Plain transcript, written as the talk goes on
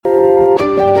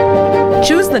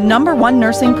#1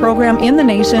 nursing program in the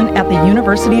nation at the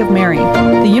University of Mary.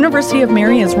 The University of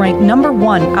Mary is ranked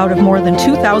 #1 out of more than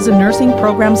 2,000 nursing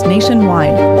programs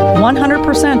nationwide.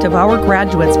 100% of our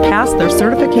graduates pass their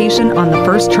certification on the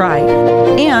first try.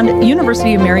 And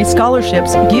University of Mary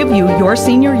scholarships give you your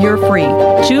senior year free.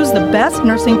 Choose the best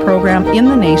nursing program in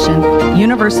the nation,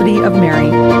 University of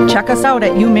Mary. Check us out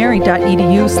at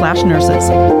umary.edu/nurses.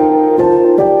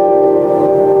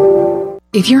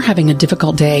 If you're having a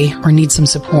difficult day or need some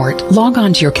support, log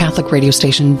on to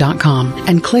yourcatholicradiostation.com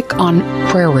and click on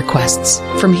Prayer Requests.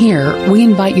 From here, we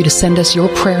invite you to send us your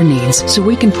prayer needs so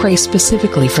we can pray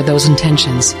specifically for those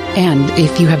intentions. And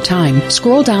if you have time,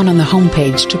 scroll down on the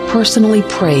homepage to personally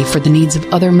pray for the needs of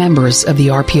other members of the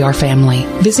RPR family.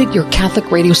 Visit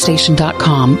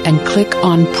yourcatholicradiostation.com and click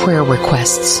on Prayer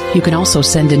Requests. You can also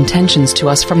send intentions to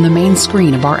us from the main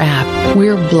screen of our app.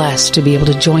 We're blessed to be able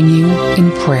to join you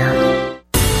in prayer.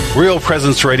 Real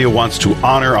Presence Radio wants to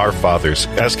honor our fathers.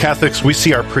 As Catholics, we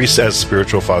see our priests as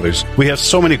spiritual fathers. We have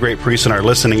so many great priests in our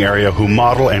listening area who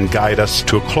model and guide us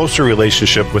to a closer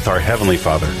relationship with our Heavenly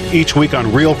Father. Each week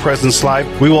on Real Presence Live,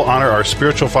 we will honor our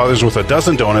spiritual fathers with a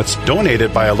dozen donuts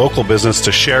donated by a local business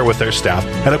to share with their staff.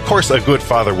 And of course, a good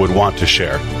father would want to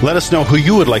share. Let us know who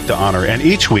you would like to honor, and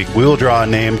each week we will draw a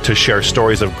name to share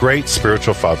stories of great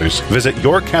spiritual fathers. Visit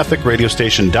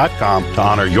yourcatholicradiostation.com to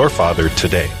honor your father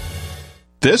today.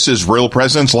 This is Real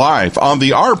Presence Live on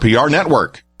the RPR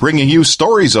Network, bringing you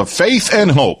stories of faith and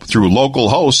hope through local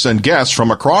hosts and guests from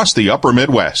across the upper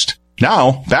Midwest.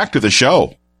 Now, back to the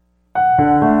show.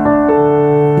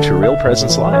 To Real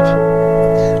Presence Live.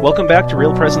 Welcome back to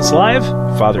Real Presence Live.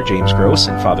 Father James Gross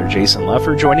and Father Jason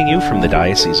Leffer joining you from the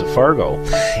Diocese of Fargo.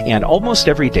 And almost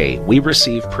every day, we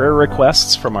receive prayer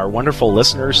requests from our wonderful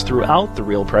listeners throughout the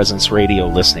Real Presence Radio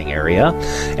listening area,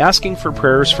 asking for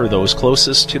prayers for those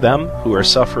closest to them who are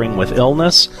suffering with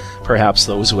illness, perhaps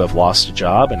those who have lost a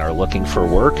job and are looking for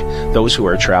work, those who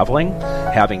are traveling,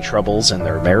 having troubles in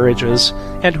their marriages,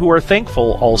 and who are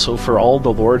thankful also for all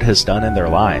the Lord has done in their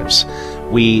lives.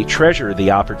 We treasure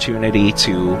the opportunity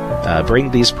to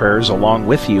bring these prayers along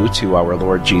with you to our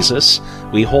Lord Jesus.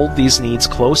 We hold these needs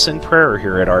close in prayer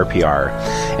here at RPR.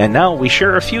 And now we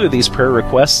share a few of these prayer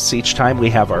requests each time we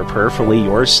have our Prayerfully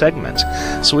Yours segment.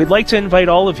 So we'd like to invite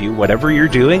all of you, whatever you're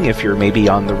doing, if you're maybe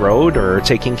on the road or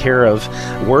taking care of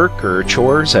work or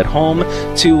chores at home,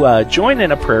 to join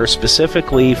in a prayer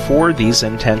specifically for these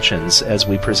intentions as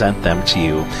we present them to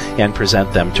you and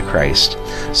present them to Christ.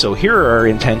 So here are our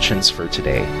intentions for today.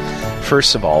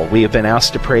 First of all, we have been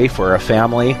asked to pray for a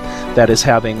family that is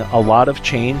having a lot of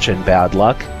change and bad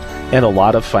luck and a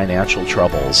lot of financial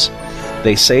troubles.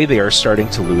 They say they are starting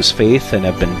to lose faith and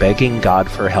have been begging God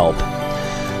for help.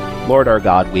 Lord our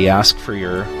God, we ask for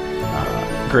your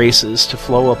graces to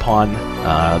flow upon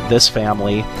this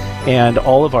family and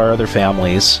all of our other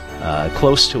families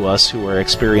close to us who are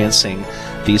experiencing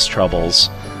these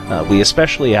troubles. We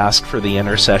especially ask for the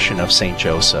intercession of St.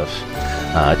 Joseph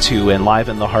to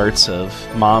enliven the hearts of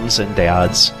moms and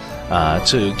dads,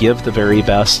 to give the very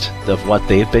best of what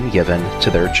they've been given to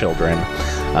their children,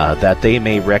 that they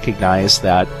may recognize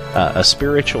that a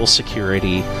spiritual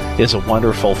security is a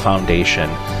wonderful foundation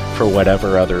for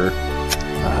whatever other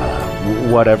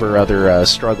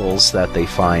struggles that they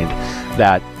find,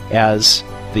 that as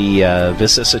the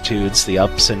vicissitudes, the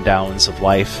ups and downs of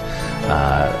life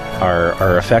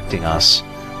are affecting us,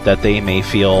 that they may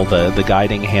feel the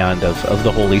guiding hand of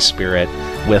the Holy Spirit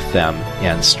with them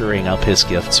and stirring up His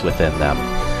gifts within them.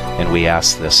 And we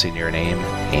ask this in your name.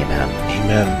 Amen.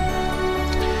 Amen.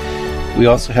 We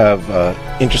also have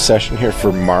intercession here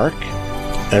for Mark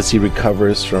as he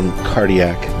recovers from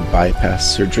cardiac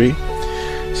bypass surgery.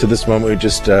 So this moment we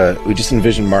just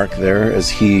envision Mark there as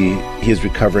he is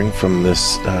recovering from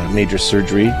this major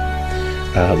surgery.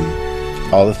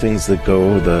 All the things that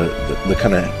go, the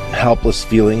kind of helpless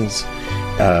feelings,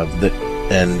 and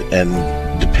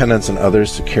dependence on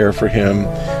others to care for him,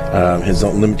 his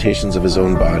own limitations of his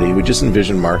own body. We just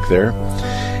envision Mark there.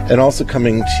 And also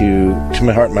coming to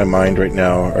my heart and my mind right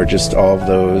now are just all of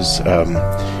those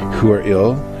who are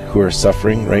ill, who are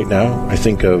suffering right now. I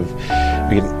think of,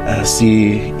 we can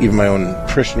see even my own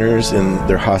parishioners in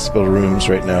their hospital rooms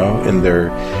right now, in their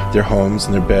homes,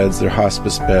 in their beds, their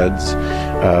hospice beds.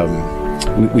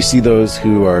 We see those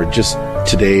who are just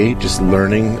today just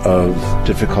learning of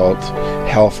difficult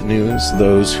health news,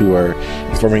 those who are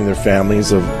informing their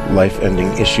families of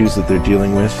life-ending issues that they're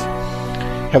dealing with.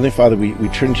 Heavenly Father, we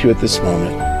turn to you at this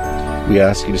moment. We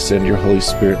ask you to send your Holy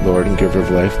Spirit, Lord, and giver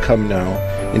of life. Come now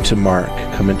into Mark.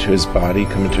 Come into his body,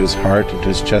 come into his heart, into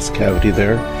his chest cavity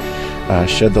there.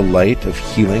 Shed the light of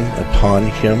healing upon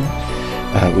him.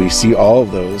 We see all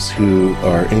of those who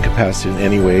are incapacitated in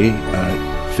any way,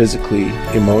 physically,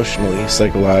 emotionally,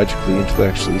 psychologically,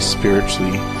 intellectually,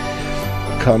 spiritually.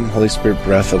 Come, Holy Spirit,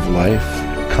 breath of life.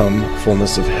 Come,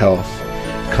 fullness of health.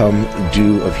 Come,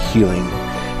 dew of healing.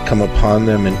 Come upon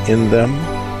them and in them.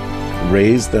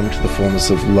 Raise them to the fullness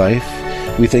of life.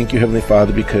 We thank you, Heavenly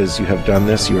Father, because you have done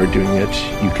this, you are doing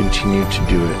it, you continue to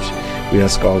do it. We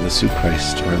ask all this through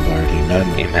Christ our Lord.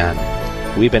 Amen. Amen.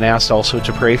 We've been asked also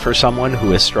to pray for someone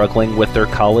who is struggling with their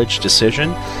college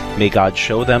decision. May God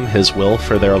show them His will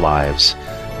for their lives.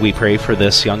 We pray for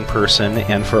this young person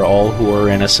and for all who are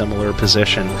in a similar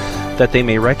position, that they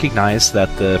may recognize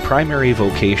that the primary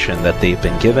vocation that they've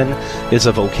been given is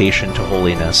a vocation to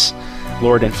holiness.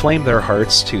 Lord, inflame their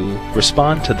hearts to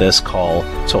respond to this call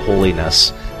to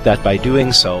holiness, that by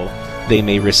doing so, they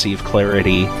may receive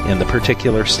clarity in the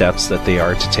particular steps that they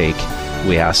are to take.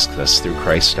 We ask this through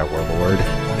Christ our Lord.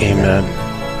 Amen.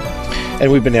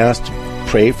 And we've been asked to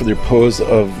pray for the repose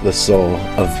of the soul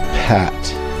of Pat.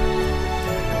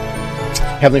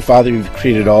 Heavenly Father, you've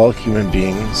created all human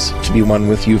beings to be one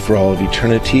with you for all of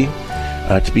eternity,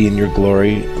 to be in your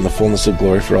glory and the fullness of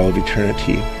glory for all of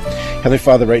eternity. Heavenly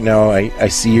Father, right now I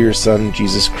see your Son,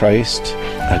 Jesus Christ,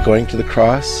 going to the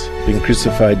cross, being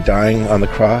crucified, dying on the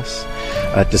cross,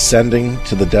 descending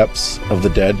to the depths of the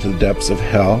dead, to the depths of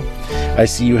hell. I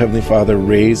see you, Heavenly Father,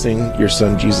 raising your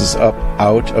Son Jesus up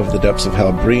out of the depths of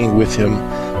hell, bringing with him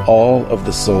all of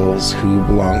the souls who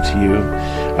belong to you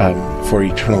for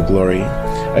eternal glory.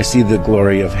 I see the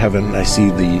glory of heaven. I see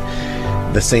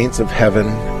the saints of heaven.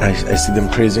 I see them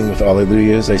praising with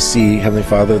alleluias. I see, Heavenly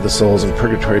Father, the souls in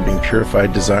purgatory being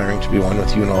purified, desiring to be one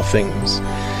with you in all things.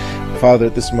 Father,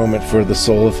 at this moment, for the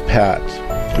soul of Pat,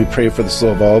 we pray for the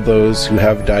soul of all those who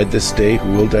have died this day,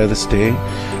 who will die this day,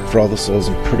 for all the souls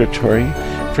in purgatory.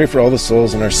 Pray for all the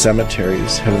souls in our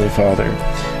cemeteries, Heavenly Father,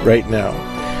 right now,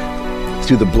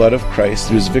 through the blood of Christ,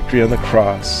 through his victory on the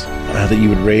cross, that you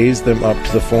would raise them up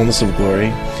to the fullness of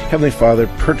glory. Heavenly Father,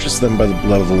 purchase them by the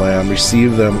blood of the Lamb,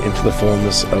 receive them into the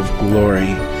fullness of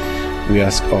glory. We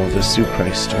ask all this through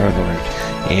Christ our Lord.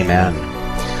 Amen.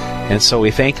 And so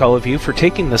we thank all of you for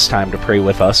taking this time to pray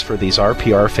with us for these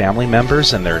RPR family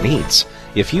members and their needs.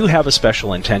 If you have a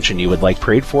special intention you would like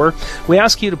prayed for, we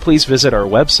ask you to please visit our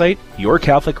website,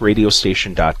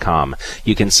 yourcatholicradiostation.com.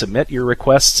 You can submit your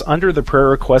requests under the Prayer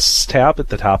Requests tab at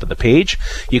the top of the page.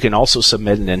 You can also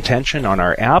submit an intention on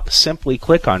our app. Simply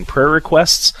click on Prayer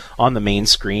Requests on the main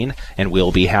screen, and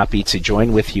we'll be happy to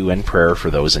join with you in prayer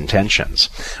for those intentions.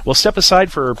 We'll step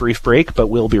aside for a brief break, but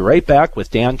we'll be right back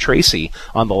with Dan Tracy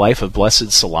on the life of Blessed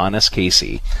Solanus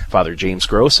Casey. Father James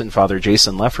Gross and Father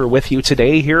Jason Leffer with you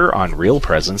today here on Real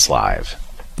Presence Live.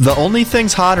 The only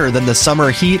things hotter than the summer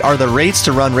heat are the rates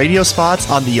to run radio spots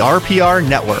on the RPR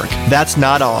network. That's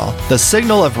not all. The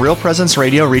signal of Real Presence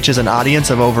Radio reaches an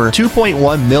audience of over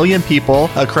 2.1 million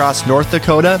people across North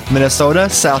Dakota, Minnesota,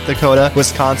 South Dakota,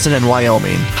 Wisconsin, and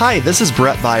Wyoming. Hi, this is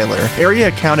Brett Byler, Area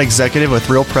Account Executive with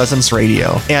Real Presence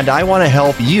Radio, and I want to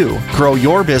help you grow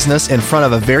your business in front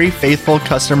of a very faithful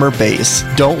customer base.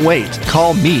 Don't wait.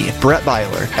 Call me, Brett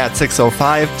Byler, at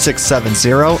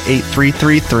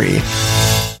 605-670-8333.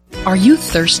 Are you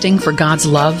thirsting for God's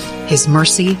love, His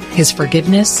mercy, His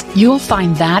forgiveness? You'll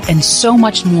find that and so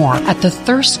much more at the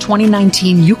Thirst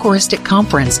 2019 Eucharistic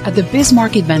Conference at the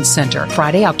Bismarck Event Center,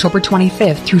 Friday, October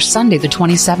 25th through Sunday the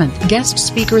 27th. Guest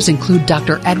speakers include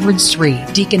Dr. Edward Sri,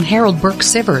 Deacon Harold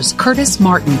Burke-Sivers, Curtis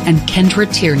Martin, and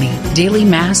Kendra Tierney. Daily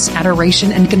Mass,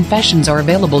 adoration, and confessions are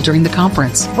available during the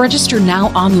conference. Register now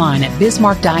online at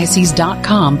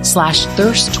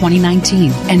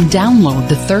bismarckdiocese.com/Thirst2019 and download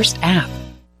the Thirst app.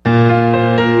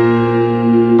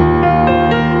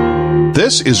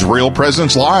 This is Real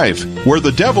Presence Live, where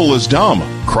the devil is dumb,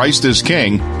 Christ is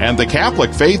king, and the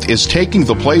Catholic faith is taking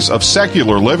the place of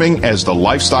secular living as the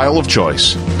lifestyle of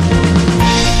choice.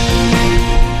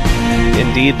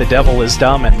 Indeed, the devil is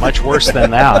dumb and much worse than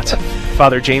that.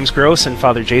 Father James Gross and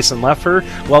Father Jason Leffer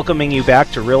welcoming you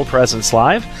back to Real Presence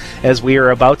Live as we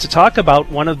are about to talk about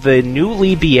one of the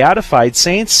newly beatified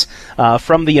saints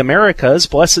from the Americas,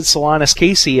 Blessed Solanus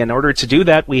Casey. In order to do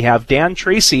that, we have Dan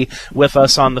Tracy with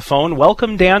us on the phone.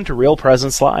 Welcome, Dan, to Real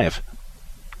Presence Live.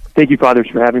 Thank you, Fathers,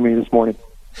 for having me this morning.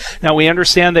 Now, we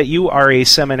understand that you are a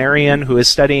seminarian who is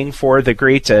studying for the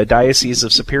great Diocese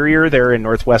of Superior there in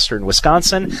northwestern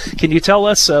Wisconsin. Can you tell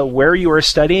us where you are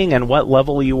studying and what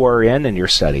level you are in your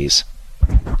studies?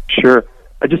 Sure.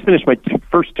 I just finished my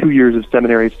first 2 years of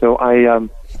seminary, so I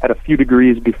had a few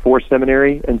degrees before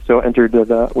seminary, and so entered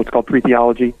what's called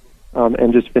pre-theology,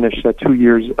 and just finished 2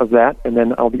 years of that, and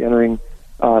then I'll be entering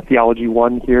Theology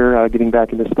 1 here, getting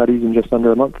back into studies in just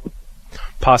under a month.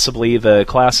 possibly the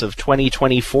class of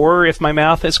 2024, if my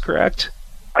math is correct.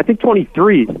 I think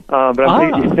 23, but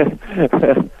I'm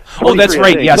thinking... Oh, that's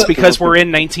right. Yes, because we're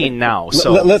in 19 now.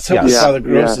 So let's hope yes. Father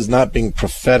Gross is not being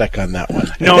prophetic on that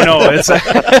one. No, it's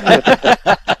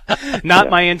not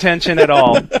my intention at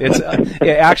all.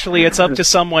 It's up to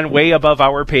someone way above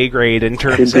our pay grade in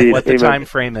terms of what the time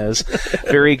frame is.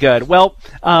 Very good. Well,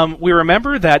 we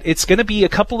remember that it's going to be a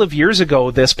couple of years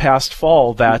ago this past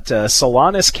fall that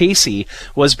Solanus Casey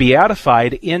was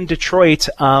beatified in Detroit.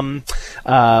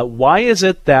 Why is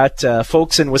it that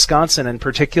folks in Wisconsin, and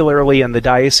particularly in the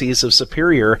Diocese of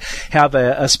Superior, have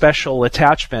a special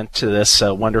attachment to this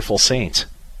wonderful saint?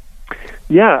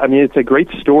 Yeah, I mean, it's a great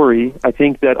story. I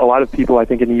think that a lot of people, in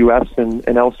the U.S.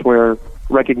 and elsewhere,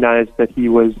 recognize that he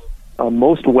was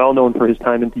most well-known for his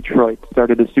time in Detroit.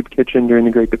 Started a soup kitchen during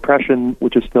the Great Depression,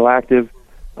 which is still active,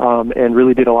 and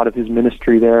really did a lot of his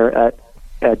ministry there at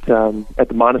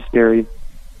the monastery,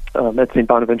 at St.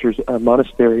 Bonaventure's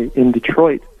Monastery in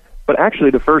Detroit. But actually,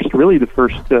 for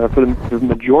the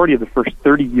majority of the first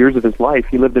 30 years of his life,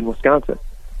 he lived in Wisconsin.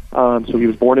 So he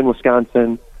was born in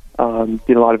Wisconsin,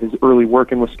 did a lot of his early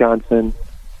work in Wisconsin,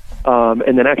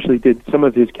 and then actually did some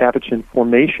of his Capuchin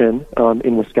formation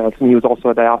in Wisconsin. He was also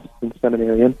a diocesan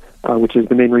seminarian, which is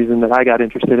the main reason that I got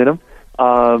interested in him.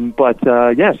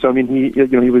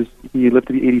 He lived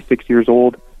to be 86 years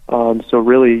old. So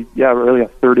really a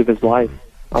third of his life.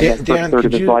 That first third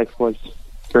of his life was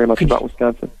very much about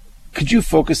Wisconsin. Could you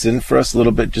focus in for us a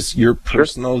little bit, just your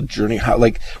personal journey?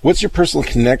 What's your personal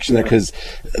connection there? Because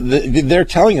they're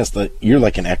telling us that you're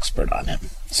like an expert on him.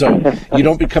 So you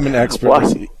don't become an expert.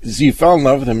 So you fell in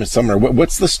love with him somewhere.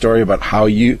 What's the story about how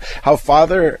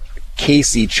Father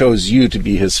Casey chose you to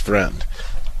be his friend?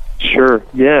 Sure.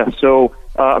 Yeah. So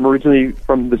I'm originally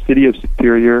from the city of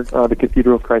Superior. The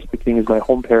Cathedral of Christ the King is my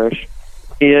home parish.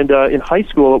 And in high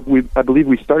school, I believe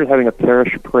we started having a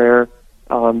parish prayer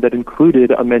that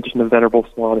included a mention of Venerable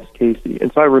Solanus Casey.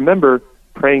 And so I remember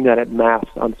praying that at Mass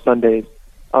on Sundays.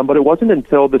 But it wasn't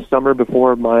until the summer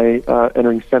before my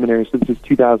entering seminary, so this is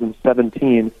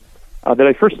 2017,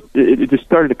 that it just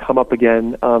started to come up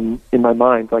again in my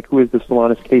mind, like, who is this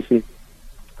Solanus Casey?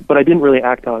 But I didn't really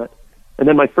act on it. And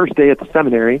then my first day at the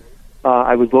seminary,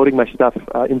 I was loading my stuff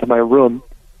into my room,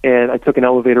 and I took an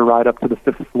elevator ride up to the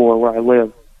 5th floor where I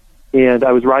live. And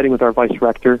I was riding with our vice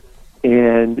rector,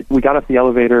 and we got off the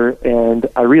elevator, and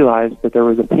I realized that there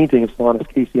was a painting of Solanus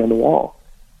Casey on the wall.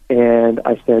 And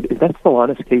I said, "Is that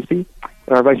Solanus Casey?"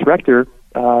 And our vice rector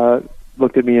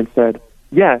looked at me and said,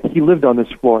 "Yeah, he lived on this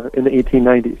floor in the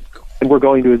 1890s, and we're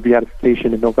going to his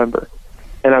beatification in November."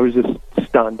 And I was just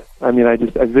stunned. I mean, I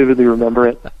vividly remember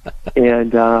it.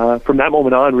 And from that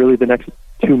moment on, really the next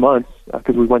 2 months,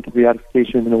 because we went to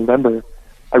beatification in November,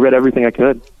 I read everything I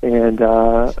could, and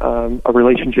a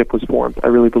relationship was formed. I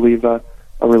really believe a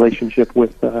relationship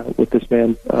with this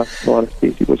man, Solanus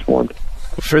Casey, was formed.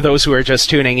 For those who are just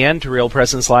tuning in to Real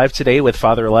Presence Live today with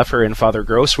Father Leffer and Father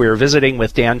Gross, we are visiting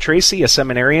with Dan Tracy, a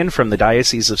seminarian from the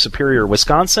Diocese of Superior,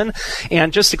 Wisconsin.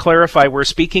 And just to clarify, we're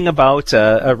speaking about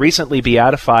a recently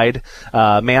beatified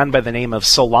man by the name of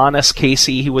Solanus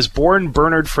Casey. He was born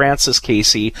Bernard Francis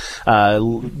Casey,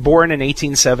 born in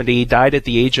 1870, died at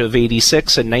the age of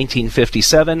 86 in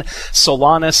 1957.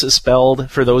 Solanus is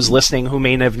spelled, for those listening who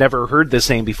may have never heard this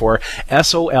name before,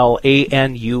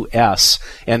 Solanus.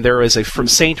 And there is a from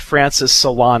St. Francis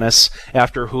Solanus,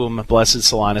 after whom Blessed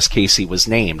Solanus Casey was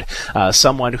named.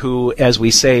 Someone who, as we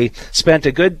say, spent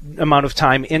a good amount of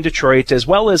time in Detroit as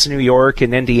well as New York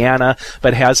and Indiana,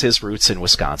 but has his roots in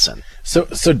Wisconsin. So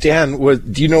Dan,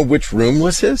 do you know which room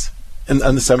was his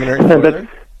on the seminary floor?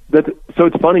 So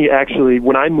it's funny, actually.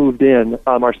 When I moved in,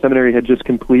 our seminary had just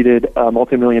completed a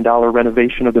multi-million-dollar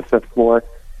renovation of the 5th floor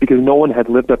because no one had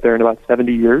lived up there in about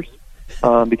 70 years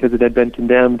because it had been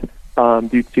condemned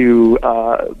due to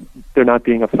there not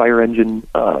being a fire engine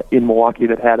in Milwaukee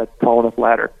that had a tall enough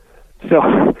ladder.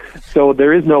 So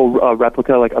there is no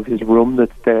replica of his room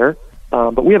that's there,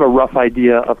 but we have a rough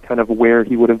idea of kind of where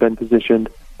he would have been positioned.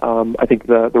 I think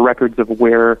the records of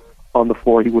where on the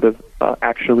floor he would have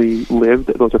actually lived,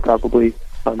 those are probably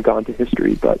gone to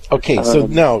history. But okay, so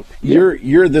now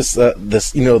you're this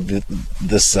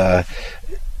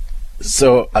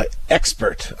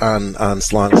expert on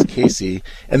Solanus Casey,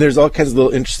 and there's all kinds of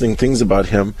little interesting things about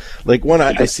him. Like one,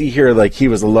 I see here, like he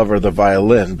was a lover of the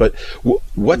violin. But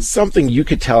what's something you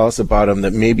could tell us about him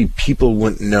that maybe people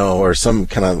wouldn't know, or some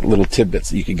kind of little tidbits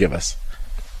that you could give us?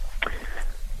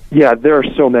 Yeah, there are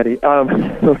so many.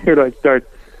 Where do I start?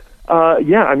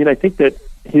 I think that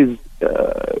his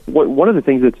one of the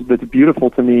things that's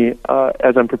beautiful to me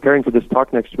as I'm preparing for this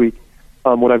talk next week,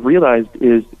 what I've realized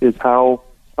is how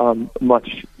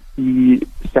much he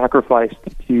sacrificed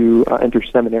to enter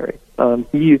seminary.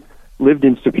 He lived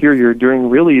in Superior during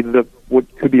really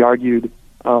what could be argued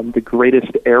the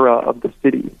greatest era of the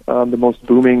city, the most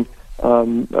booming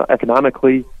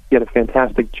economically. He had a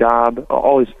fantastic job.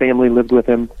 All his family lived with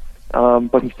him,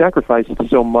 but he sacrificed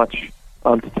so much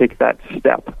to take that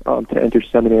step to enter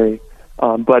seminary.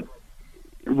 But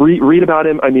read about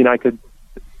him. I mean, I could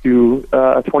do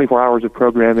 24 hours of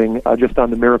programming just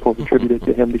on the miracles attributed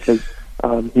to him, because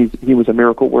he was a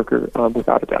miracle worker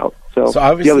without a doubt. So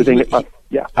obviously the other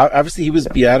thing, obviously he was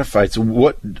beatified. So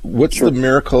what's the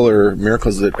miracle or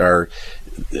miracles that are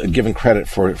given credit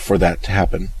for that to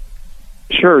happen?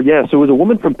 Sure, yeah. So it was a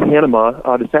woman from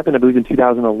Panama. This happened, I believe, in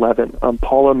 2011,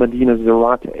 Paula Medina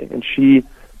Zarate, and she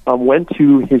went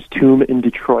to his tomb in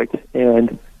Detroit.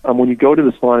 And when you go to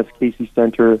the Solanus Casey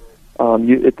Center,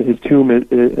 his tomb,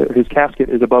 his casket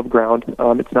is above ground.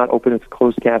 It's not open; it's a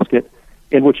closed casket.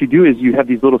 And what you do is you have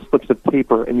these little slips of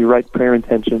paper, and you write prayer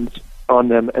intentions on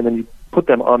them, and then you put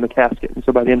them on the casket. And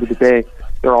so by the end of the day,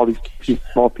 there are all these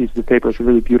small pieces of paper. It's a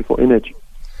really beautiful image.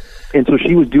 And so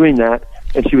she was doing that,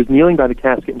 and she was kneeling by the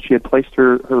casket, and she had placed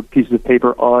her pieces of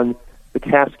paper on the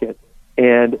casket.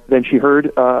 And then she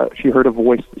heard a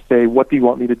voice say, "What do you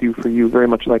want me to do for you?" Very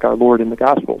much like our Lord in the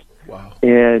Gospels. Wow.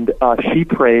 And she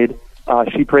prayed.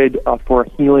 She prayed for a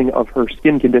healing of her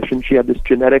skin condition. She had this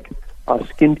genetic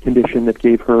skin condition that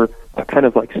gave her kind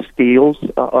of like scales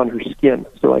on her skin,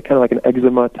 so like kind of like an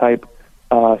eczema type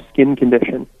skin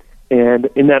condition. And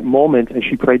in that moment, as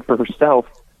she prayed for herself,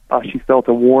 she felt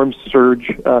a warm surge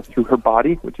through her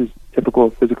body, which is typical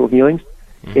of physical healings.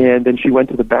 Mm-hmm. And then she went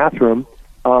to the bathroom,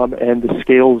 and the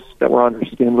scales that were on her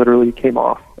skin literally came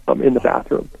off in the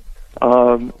bathroom.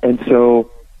 And so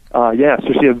she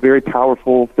had a very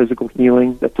powerful physical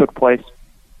healing that took place.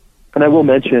 And I will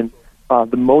mention,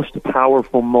 the most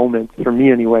powerful moment, for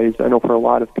me anyways, I know for a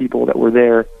lot of people that were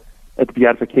there at the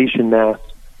Beatification Mass,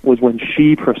 was when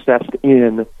she processed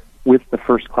in with the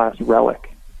first-class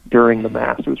relic during the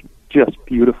Mass. It was just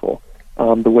beautiful,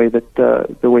 the way that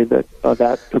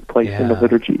that took place in the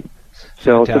liturgy.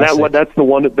 So that's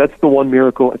the one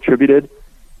miracle attributed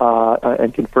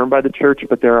and confirmed by the Church,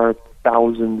 but there are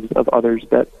thousands of others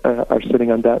that are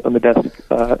sitting on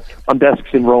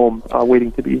desks in Rome,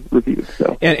 waiting to be reviewed.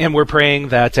 So, and we're praying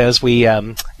that as we,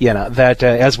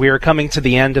 as we are coming to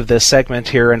the end of this segment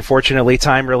here, unfortunately,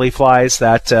 time really flies.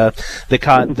 That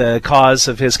the cause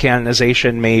of his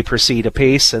canonization may proceed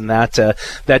apace, and that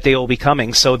day will be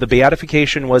coming. So the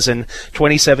beatification was in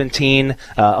 2017,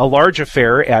 a large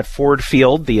affair at Ford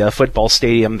Field, the football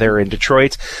stadium there in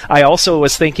Detroit. I also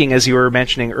was thinking, as you were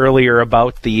mentioning earlier,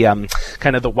 about the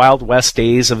kind of the Wild West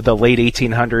days of the late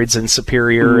 1800s in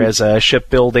Superior as a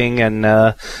shipbuilding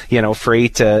and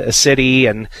freight city,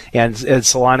 and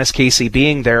Solanus Casey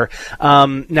being there.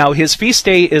 Now his feast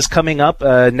day is coming up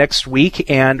next week,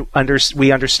 and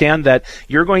we understand that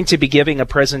you're going to be giving a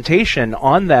presentation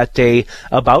on that day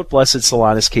about Blessed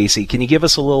Solanus Casey. Can you give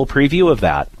us a little preview of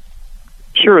that?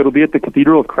 Sure. It'll be at the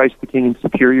Cathedral of Christ the King in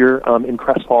Superior, in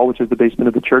Cress Hall, which is the basement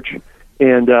of the church.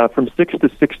 And from 6 to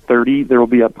 6:30, there will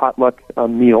be a potluck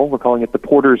meal. We're calling it the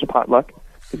Porter's Potluck,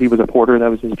 because he was a porter. That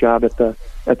was his job at the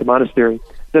monastery.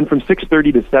 Then from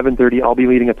 6:30 to 7:30, I'll be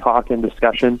leading a talk and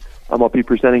discussion. I'll be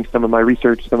presenting some of my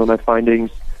research, some of my findings,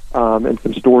 and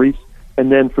some stories.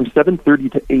 And then from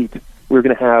 7:30 to 8, we're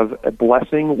going to have a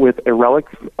blessing with a relic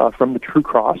from the True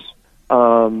Cross,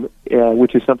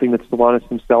 which is something that Solanus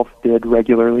himself did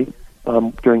regularly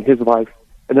during his life.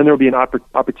 And then there will be an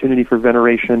opportunity for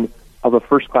veneration of a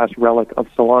first-class relic of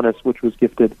Solanus, which was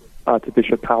gifted to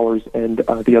Bishop Powers and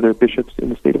the other bishops in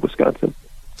the state of Wisconsin.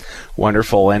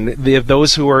 Wonderful. And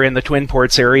those who are in the Twin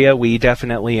Ports area, we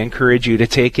definitely encourage you to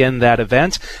take in that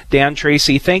event. Dan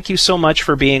Tracy, thank you so much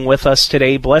for being with us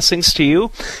today. Blessings to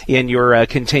you in your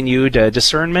continued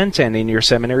discernment and in your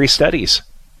seminary studies.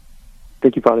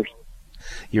 Thank you, Fathers.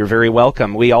 You're very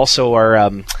welcome. We also are.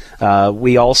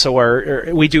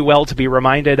 We do well to be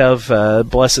reminded of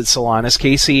Blessed Solanus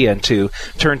Casey and to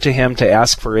turn to him to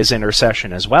ask for his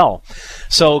intercession as well.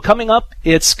 So coming up,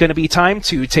 it's going to be time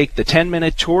to take the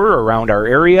 10-minute tour around our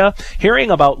area, hearing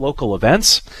about local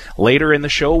events. Later in the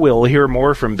show, we'll hear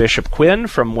more from Bishop Quinn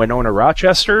from Winona,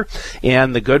 Rochester,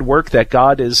 and the good work that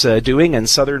God is doing in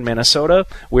southern Minnesota.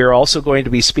 We're also going to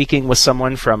be speaking with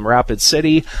someone from Rapid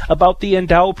City about the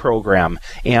Endow program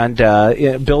and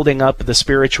building up the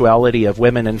spirituality of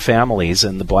women and families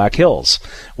in the Black Hills.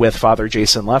 With Father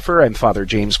Jason Leffer and Father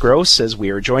James Gross, as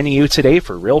we are joining you today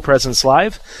for Real Presence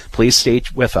Live, please stay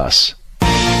with us.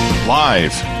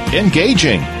 Live,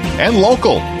 engaging, and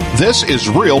local. This is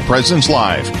Real Presence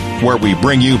Live. where we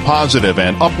bring you positive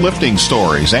and uplifting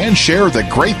stories and share the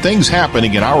great things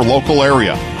happening in our local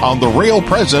area on the Real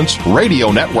Presence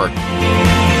Radio Network.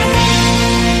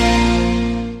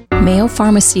 Mayo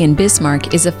Pharmacy in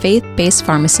Bismarck is a faith-based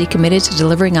pharmacy committed to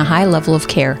delivering a high level of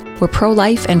care. We're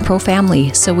pro-life and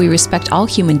pro-family, so we respect all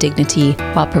human dignity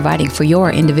while providing for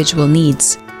your individual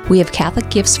needs. We have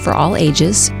Catholic gifts for all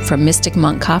ages, from Mystic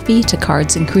Monk coffee to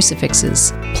cards and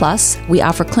crucifixes. Plus, we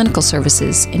offer clinical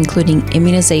services, including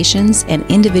immunizations and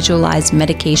individualized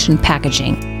medication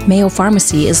packaging. Mayo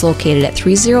Pharmacy is located at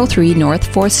 303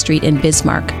 North 4th Street in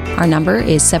Bismarck. Our number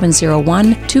is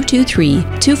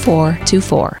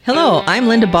 701-223-2424. Hello, I'm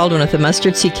Linda Baldwin with the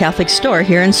Mustard Seed Catholic Store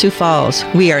here in Sioux Falls.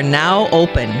 We are now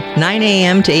open 9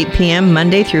 a.m. to 8 p.m.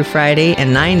 Monday through Friday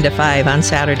and 9 to 5 on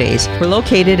Saturdays. We're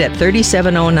located at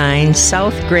 3709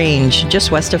 South Grange,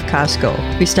 just west of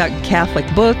Costco. We stock Catholic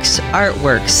books,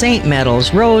 artwork, saint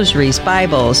medals, rosaries,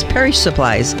 Bibles, parish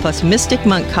supplies, plus Mystic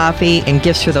Monk coffee and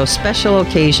gifts for those special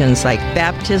occasions like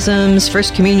baptisms,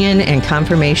 First Communion, and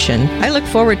confirmation. I look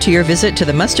forward to your visit to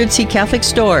the Mustard Seed Catholic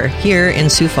Store here in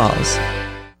Sioux Falls.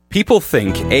 People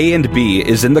think A&B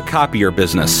is in the copier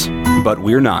business, but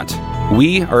we're not.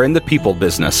 We are in the people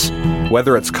business.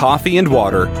 Whether it's coffee and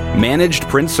water, managed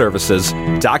print services,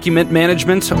 document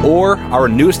management, or our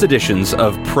newest additions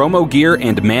of promo gear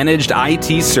and managed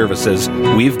IT services,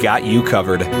 we've got you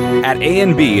covered. At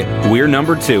A&B, we're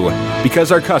number 2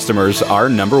 because our customers are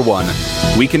number 1.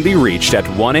 We can be reached at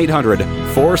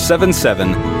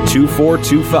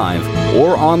 1-800-477-2425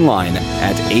 or online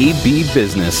at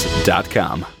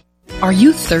abbusiness.com. Are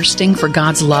you thirsting for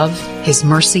God's love, His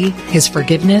mercy, His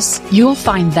forgiveness? You'll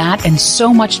find that and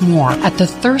so much more at the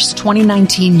Thirst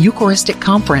 2019 Eucharistic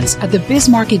Conference at the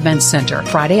Bismarck Events Center,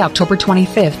 Friday, October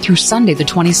 25th through Sunday the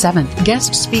 27th.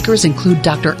 Guest speakers include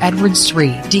Dr. Edward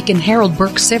Sri, Deacon Harold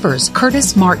Burke-Sivers,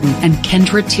 Curtis Martin, and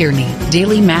Kendra Tierney.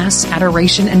 Daily Mass,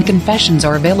 adoration, and confessions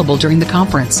are available during the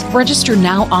conference. Register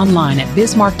now online at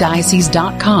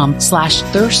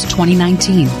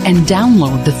bismarckdiocese.com/Thirst2019 and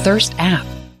download the Thirst app.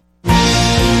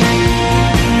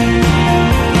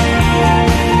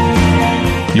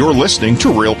 You're listening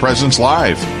to Real Presence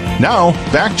Live. Now,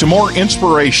 back to more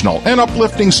inspirational and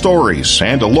uplifting stories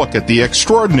and a look at the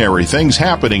extraordinary things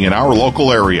happening in our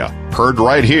local area. Heard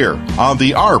right here on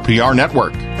the RPR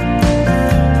Network.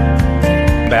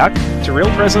 Back to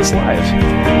Real Presence Live.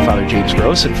 Father James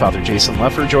Gross and Father Jason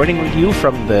Leffer joining you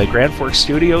from the Grand Forks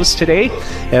studios today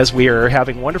as we are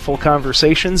having wonderful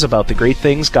conversations about the great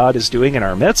things God is doing in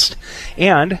our midst.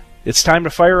 And it's time to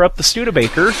fire up the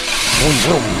Studebaker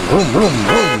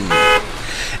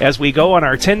as we go on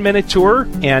our 10-minute tour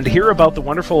and hear about the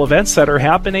wonderful events that are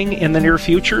happening in the near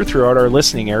future throughout our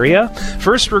listening area.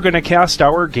 First, we're going to cast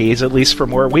our gaze, at least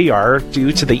from where we are,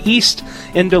 due to the east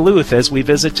in Duluth as we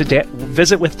visit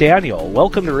with Daniel.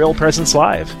 Welcome to Real Presence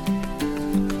Live.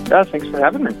 Yeah, thanks for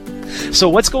having me. So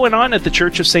what's going on at the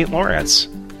Church of St. Lawrence?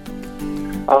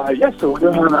 So we're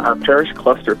going to have a parish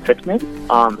cluster picnic.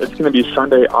 It's going to be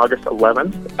Sunday, August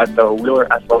 11th at the Wheeler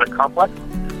Athletic Complex. So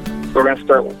we're going to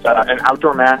start with an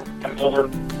outdoor mass, kind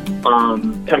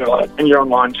of like in your own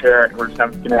lawn chair, and we're just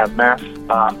going to have mass.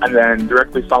 And then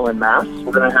directly following mass,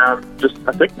 we're going to have just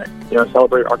a picnic,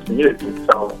 celebrate our community.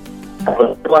 So have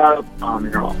a club,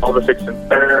 all the fixings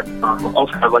there. We'll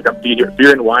also have like a beer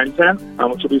and wine tent,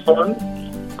 which will be fun.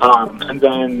 And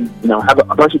then, have a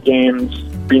bunch of games,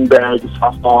 beanbag,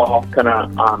 softball, kind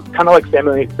of like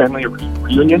family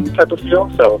reunion type of feel.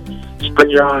 So just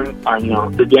bring your own,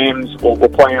 the games. We'll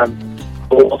play them.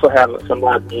 We'll also have some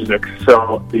live music.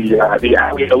 So the Alley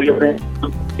band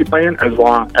will be playing as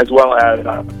well as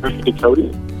Ricky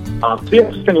Cody.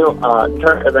 The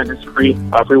entire event is free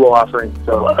will offering.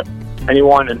 So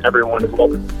anyone and everyone is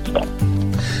welcome.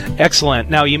 Excellent.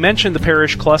 Now, you mentioned the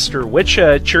parish cluster. Which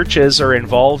churches are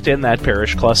involved in that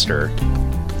parish cluster?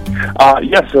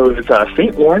 So it's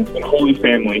St. Lawrence and Holy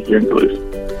Family here in Duluth.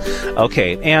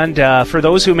 Okay, and for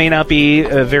those who may not be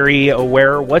very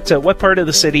aware, what part of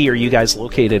the city are you guys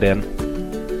located in?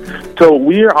 So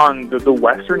we're on the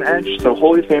western edge. So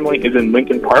Holy Family is in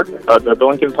Lincoln Park, the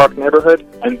Lincoln Park neighborhood,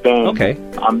 and then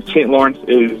St. Lawrence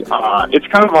is it's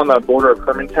kind of on the border of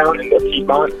Hermantown in the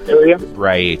Piedmont area.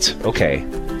 Right. Okay.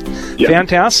 Yeah.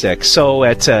 Fantastic. So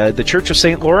at the Church of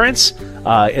St. Lawrence,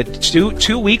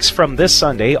 two weeks from this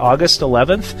Sunday, August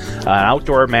 11th,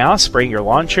 outdoor mass. Bring your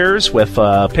lawn chairs with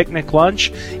picnic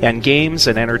lunch and games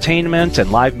and entertainment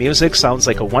and live music. Sounds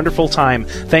like a wonderful time.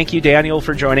 Thank you, Daniel,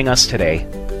 for joining us today.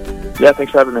 Yeah,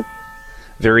 thanks for having me.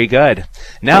 Very good.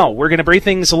 Now, we're going to bring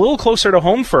things a little closer to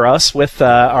home for us with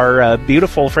our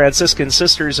beautiful Franciscan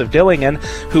Sisters of Dillingen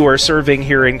who are serving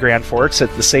here in Grand Forks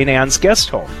at the St. Anne's Guest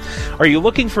Home. Are you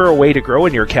looking for a way to grow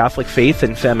in your Catholic faith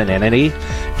and femininity?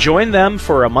 Join them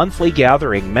for a monthly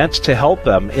gathering meant to help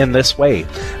them in this way.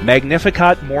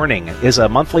 Magnificat Morning is a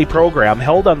monthly program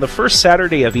held on the first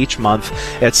Saturday of each month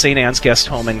at St. Anne's Guest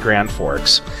Home in Grand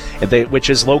Forks, which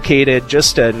is located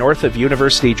just north of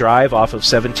University Drive off of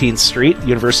 17th Street,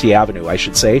 University Avenue, I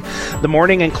should say. The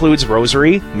morning includes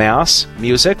rosary, mass,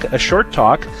 music, a short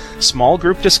talk, small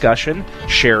group discussion,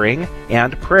 sharing,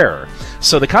 and prayer.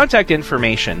 So the contact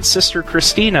information, Sister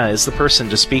Christina is the person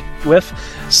to speak with,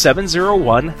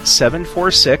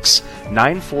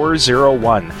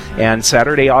 701-746-9401. And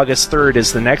Saturday, August 3rd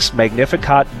is the next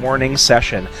Magnificat morning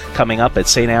session coming up at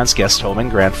St. Anne's Guest Home in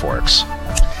Grand Forks.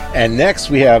 And next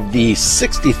we have the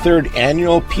 63rd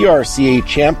annual PRCA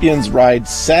Champions Ride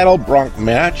Saddle Bronc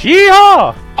match.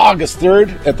 Yeehaw! August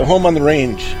 3rd at the Home on the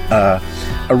Range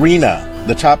Arena.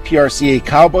 The top PRCA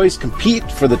cowboys compete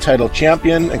for the title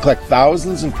champion and collect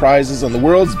thousands in prizes on the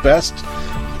world's best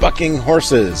bucking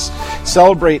horses.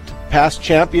 Celebrate past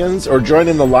champions or join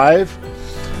in the live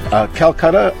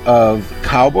Calcutta of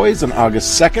Cowboys on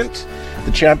August 2nd.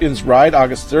 The Champions Ride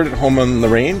August 3rd at Home on the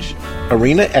Range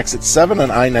Arena, exit 7 on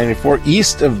I-94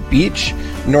 east of Beach,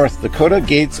 North Dakota.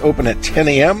 Gates open at 10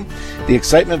 a.m. The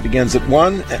excitement begins at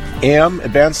 1 a.m.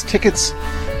 Advance tickets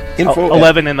info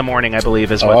 11 in the morning, I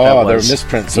believe, is what that was. Oh, they're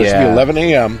misprints. So it should be 11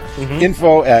 a.m. Mm-hmm.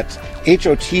 Info at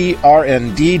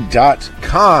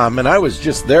hotrnd.com. And I was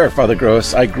just there, Father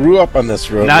Gross. I grew up on this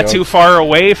rodeo. Not too far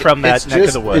away from that neck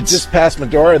of the woods. It's just past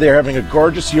Medora. They're having a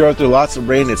gorgeous year out there, lots of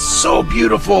rain. It's so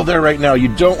beautiful there right now. You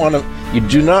do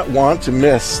not want to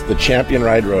miss the Champion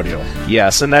Ride Rodeo.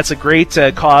 Yes, and that's a great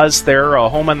cause there,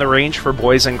 Home on the Range for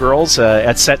boys and girls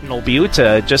at Sentinel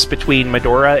Butte, just between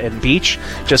Medora and Beach,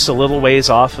 just a little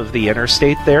ways off of the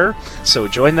interstate there. So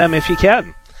join them if you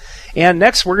can. And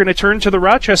next, we're going to turn to the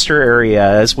Rochester area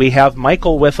as we have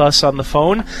Michael with us on the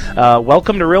phone.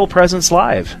 Welcome to Real Presence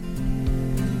Live.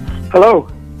 Hello.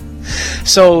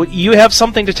 So you have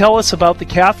something to tell us about the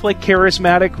Catholic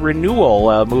Charismatic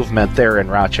Renewal movement there in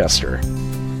Rochester.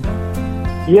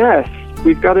 Yes,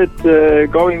 we've got it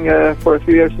going for a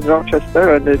few years in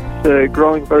Rochester, and it's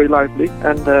growing very lively.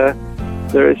 And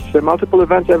there is multiple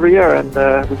events every year, and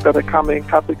we've got a coming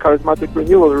Catholic Charismatic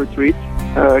Renewal retreat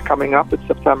coming up in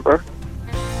September.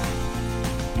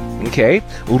 Okay.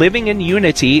 Living in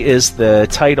Unity is the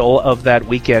title of that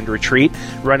weekend retreat,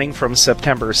 running from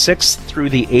September 6th through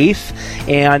the 8th,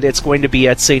 and it's going to be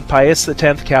at St. Pius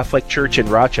X Catholic Church in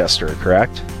Rochester,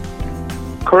 correct?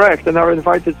 Correct, and our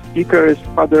invited speaker is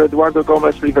Father Eduardo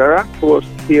Gomez Rivera, who was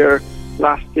here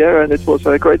last year, and it was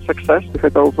a great success. We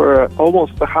had over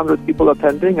almost 100 people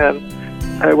attending, and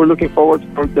we're looking forward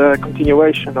for the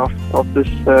continuation of this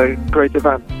great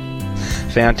event.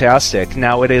 Fantastic.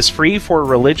 Now, it is free for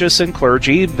religious and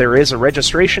clergy. There is a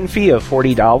registration fee of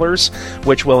 $40,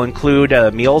 which will include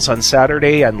meals on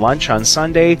Saturday and lunch on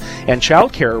Sunday, and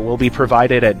childcare will be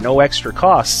provided at no extra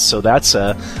cost, so that's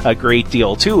a great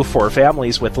deal, too, for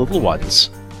families with little ones.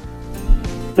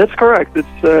 That's correct.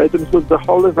 It includes the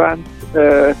whole event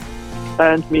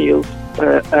and meals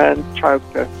and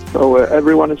childcare. So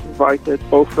everyone is invited,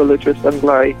 both religious and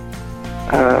lay.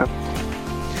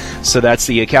 So that's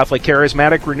the Catholic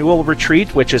Charismatic Renewal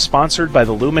Retreat, which is sponsored by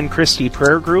the Lumen Christi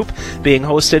Prayer Group, being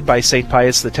hosted by St.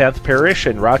 Pius X Parish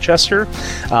in Rochester.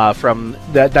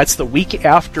 That's the week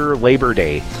after Labor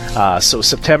Day, so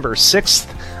September 6th,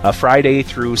 Friday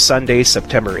through Sunday,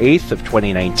 September 8th of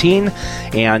 2019,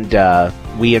 and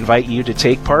we invite you to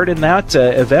take part in that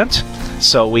event.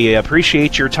 So we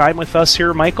appreciate your time with us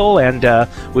here, Michael, and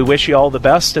we wish you all the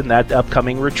best in that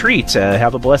upcoming retreat.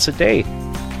 Have a blessed day.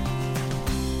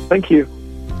 Thank you.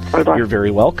 Bye-bye. You're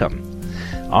very welcome.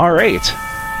 All right.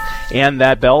 And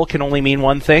that bell can only mean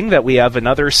one thing, that we have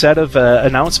another set of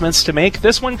announcements to make.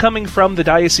 This one coming from the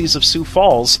Diocese of Sioux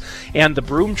Falls and the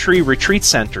Broomtree Retreat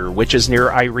Center, which is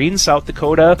near Irene, South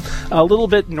Dakota, a little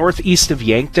bit northeast of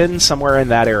Yankton, somewhere in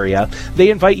that area. They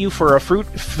invite you for a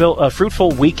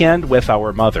fruitful weekend with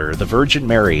our Mother, the Virgin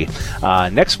Mary,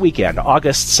 next weekend,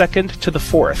 August 2nd to the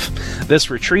 4th. This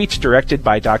retreat, directed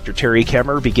by Dr. Terry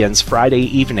Kemmer, begins Friday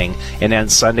evening and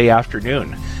ends Sunday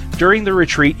afternoon. During the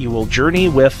retreat, you will journey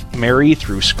with Mary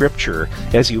through Scripture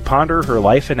as you ponder her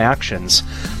life and actions.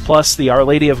 Plus, the Our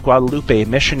Lady of Guadalupe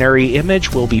missionary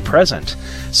image will be present.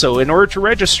 So in order to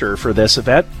register for this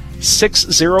event,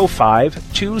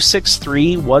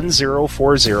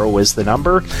 605-263-1040 is the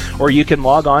number, or you can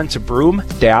log on to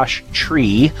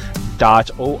broom-tree.org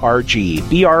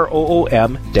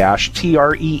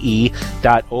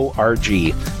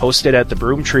broom-tree.org, hosted at the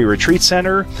Broom Tree Retreat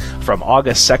Center from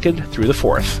August 2nd through the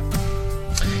 4th.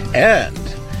 And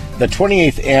the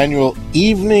 28th Annual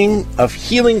Evening of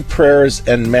Healing Prayers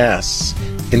and Mass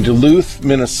in Duluth,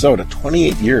 Minnesota.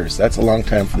 28 years. That's a long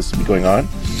time for this to be going on.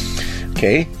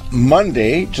 Okay.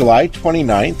 Monday, July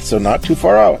 29th, so not too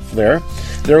far out there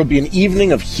will be an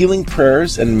evening of healing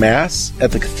prayers and Mass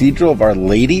at the Cathedral of Our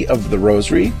Lady of the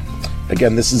Rosary.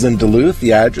 Again, this is in Duluth.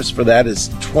 The address for that is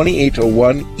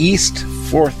 2801 East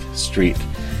 4th Street.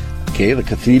 Okay, the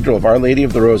Cathedral of Our Lady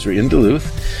of the Rosary in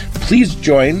Duluth. Please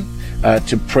join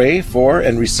to pray for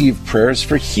and receive prayers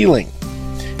for healing.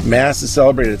 Mass is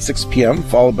celebrated at 6 p.m.,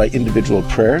 followed by individual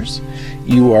prayers.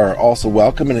 You are also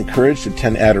welcome and encouraged to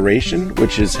attend Adoration,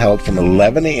 which is held from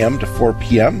 11 a.m. to 4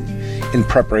 p.m. in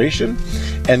preparation,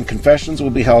 and confessions will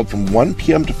be held from 1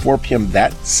 p.m. to 4 p.m.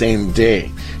 that same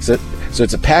day. So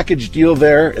it's a package deal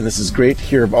there, and this is great to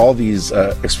hear of all these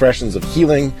expressions of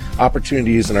healing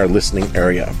opportunities in our listening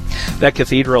area. That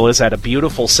cathedral is at a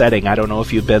beautiful setting. I don't know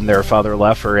if you've been there, Father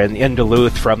Leffer, and in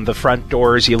Duluth, from the front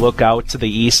doors, you look out to the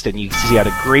east, and you see a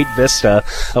great vista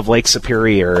of Lake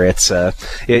Superior. It's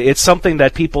something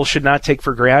that people should not take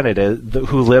for granted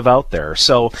who live out there.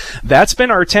 So that's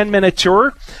been our 10-minute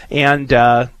tour, and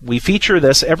we feature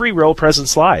this every Real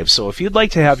Presence Live. So if you'd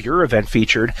like to have your event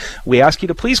featured, we ask you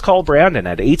to please call Brandon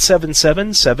at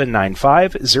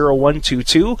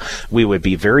 877-795-0122. We would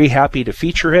be very happy to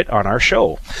feature it on our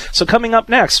show. So coming up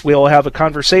next, we'll have a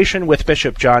conversation with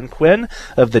Bishop John Quinn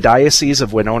of the Diocese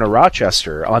of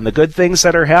Winona-Rochester on the good things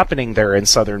that are happening there in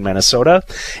southern Minnesota.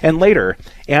 And later,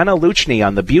 Anna Luchny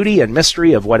on the beauty and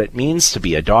mystery of what it means to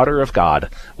be a daughter of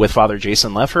God. With Father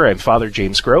Jason Leffer and Father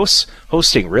James Gross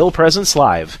hosting Real Presence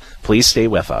Live. Please stay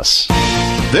with us.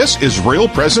 This is Real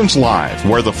Presence Live,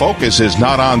 where the focus is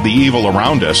not on the evil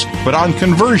around us, but on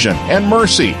conversion and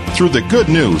mercy through the good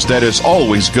news that is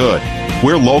always good.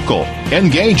 We're local,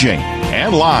 engaging,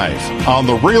 and live on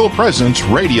the Real Presence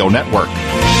Radio Network.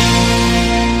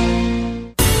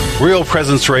 Real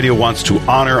Presence Radio wants to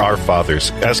honor our fathers.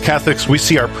 As Catholics, we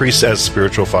see our priests as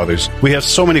spiritual fathers. We have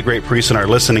so many great priests in our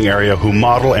listening area who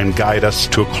model and guide us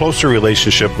to a closer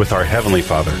relationship with our Heavenly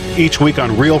Father. Each week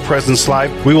on Real Presence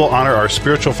Live, we will honor our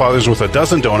spiritual fathers with a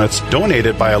dozen donuts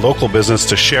donated by a local business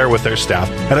to share with their staff.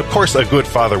 And of course, a good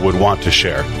father would want to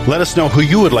share. Let us know who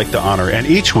you would like to honor, and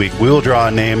each week we will draw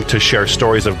a name to share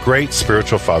stories of great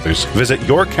spiritual fathers. Visit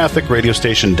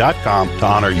yourcatholicradiostation.com to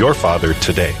honor your father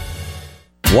today.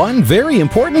 One very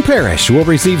important parish will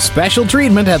receive special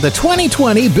treatment at the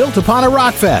 2020 Built Upon a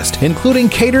Rock Fest, including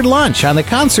catered lunch on the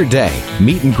concert day,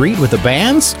 meet and greet with the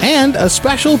bands, and a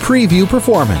special preview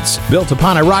performance. Built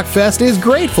Upon a Rock Fest is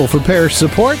grateful for parish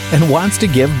support and wants to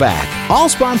give back. All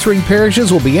sponsoring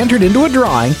parishes will be entered into a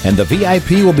drawing, and the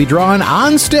VIP will be drawn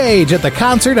on stage at the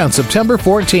concert on September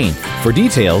 14th. For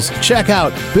details, check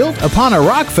out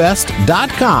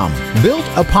builtuponarockfest.com.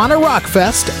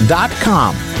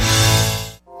 builtuponarockfest.com.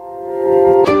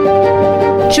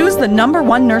 Choose the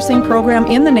 #1 nursing program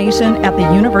in the nation at the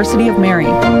University of Mary.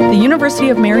 The University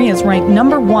of Mary is ranked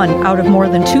 #1 out of more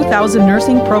than 2,000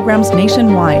 nursing programs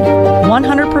nationwide.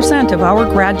 100% of our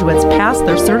graduates pass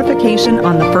their certification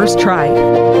on the first try.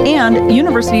 And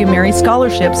University of Mary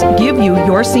scholarships give you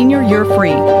your senior year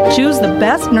free. Choose the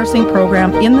best nursing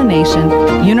program in the nation,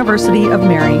 University of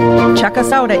Mary. Check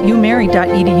us out at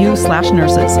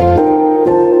umary.edu/nurses.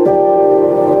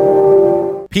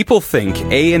 People think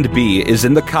A and B is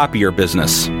in the copier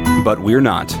business, but we're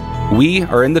not. We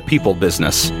are in the people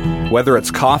business. Whether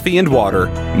it's coffee and water,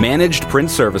 managed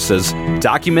print services,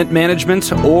 document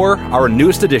management, or our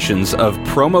newest editions of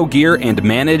promo gear and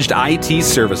managed IT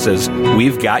services,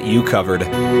 we've got you covered.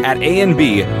 At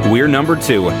A&B, we're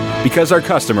 #2 because our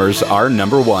customers are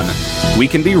 #1. We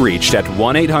can be reached at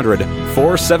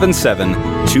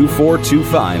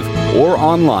 1-800-477-2425 or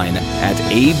online at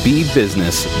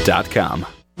abbusiness.com.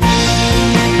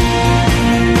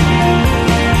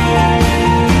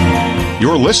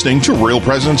 You're listening to Real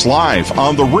Presence Live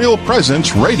on the Real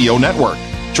Presence Radio Network.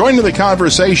 Join in the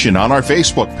conversation on our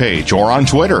Facebook page or on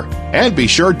Twitter. And be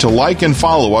sure to like and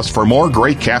follow us for more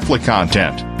great Catholic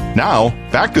content. Now,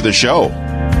 back to the show.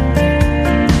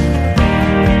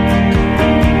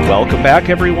 Welcome back,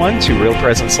 everyone, to Real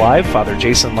Presence Live. Father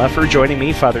Jason Leffer joining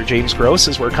me, Father James Gross,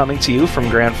 as we're coming to you from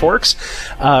Grand Forks.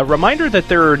 Reminder that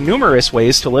there are numerous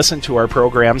ways to listen to our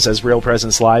programs, as Real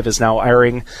Presence Live is now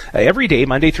airing every day,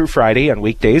 Monday through Friday, on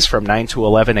weekdays from 9 to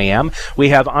 11 a.m. We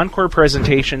have encore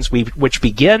presentations which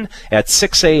begin at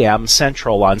 6 a.m.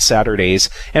 Central on Saturdays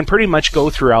and pretty much go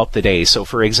throughout the day. So,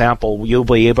 for example, you'll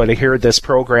be able to hear this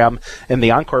program in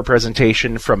the encore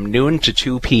presentation from noon to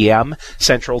 2 p.m.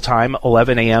 Central Time,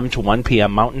 11 a.m. to 1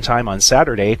 p.m. Mountain Time on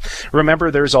Saturday.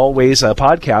 Remember, there's always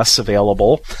podcasts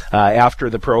available after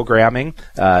the programming,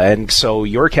 and so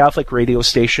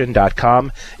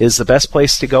yourcatholicradiostation.com is the best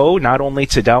place to go, not only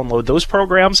to download those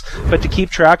programs, but to keep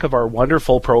track of our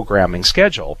wonderful programming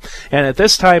schedule. And at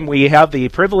this time, we have the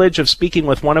privilege of speaking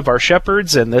with one of our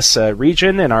shepherds in this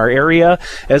region, in our area,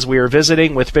 as we are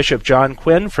visiting with Bishop John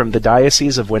Quinn from the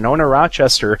Diocese of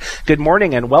Winona-Rochester. Good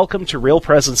morning and welcome to Real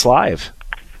Presence Live.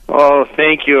 Oh,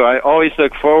 thank you. I always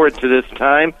look forward to this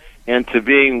time and to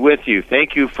being with you.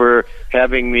 Thank you for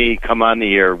having me come on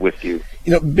the air with you.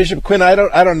 You know, Bishop Quinn, I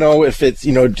don't know if it's,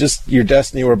 just your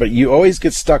destiny but you always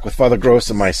get stuck with Father Gross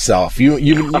and myself. You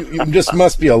just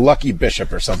must be a lucky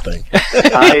bishop or something.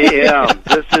 I am.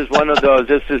 This is one of those.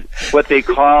 This is what they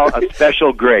call a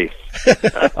special grace.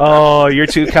 Oh, you're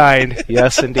too kind.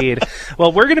 Yes, indeed.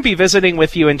 Well, we're going to be visiting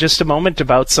with you in just a moment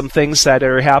about some things that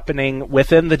are happening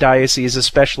within the diocese,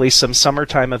 especially some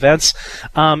summertime events.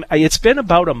 It's been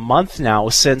about a month now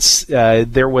since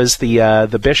there was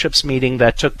the bishops' meeting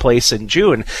that took place in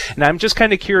June. And I'm just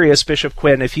kind of curious, Bishop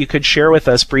Quinn, if you could share with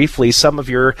us briefly some of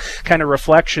your kind of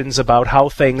reflections about how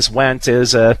things went.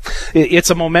 It's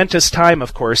a momentous time,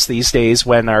 of course, these days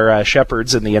when our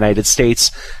shepherds in the United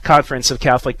States Conference of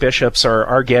Catholic Bishops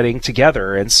are getting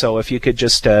together. And so if you could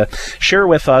just share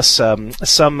with us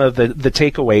some of the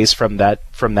takeaways from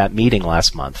that meeting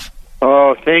last month.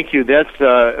 Oh, thank you. That's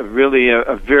really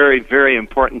a very, very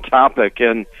important topic.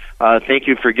 And thank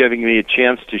you for giving me a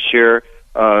chance to share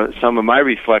some of my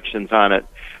reflections on it.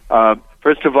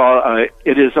 First of all,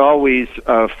 it is always,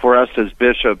 for us as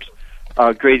bishops,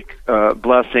 a great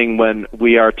blessing when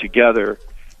we are together,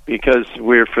 because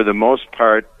we're, for the most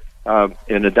part,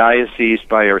 in a diocese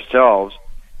by ourselves,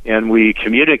 and we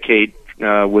communicate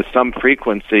with some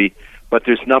frequency, but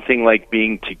there's nothing like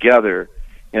being together,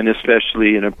 and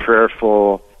especially in a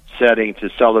prayerful setting to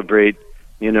celebrate,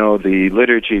 the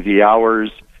liturgy, the hours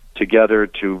together,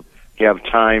 to have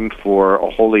time for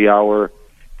a holy hour,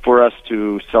 for us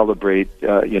to celebrate,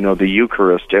 the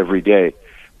Eucharist every day,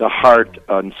 the heart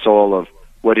and soul of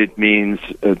what it means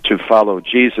to follow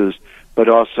Jesus, but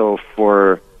also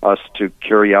for us to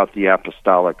carry out the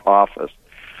apostolic office.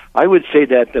 I would say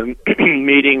that the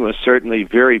meeting was certainly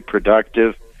very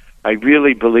productive. I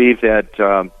really believe that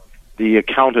the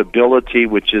accountability,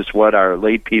 which is what our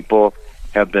lay people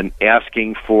have been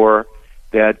asking for,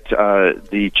 that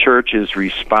the church is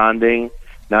responding,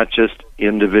 not just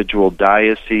individual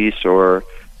dioceses or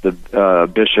the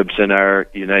bishops in our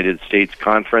United States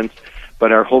Conference,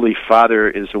 but our Holy Father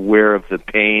is aware of the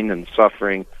pain and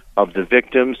suffering of the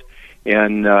victims,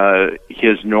 and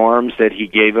his norms that he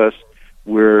gave us,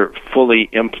 we're fully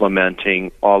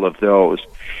implementing all of those,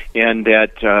 and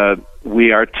that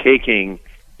we are taking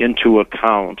into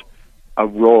account a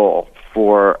role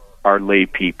for our lay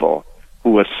people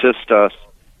who assist us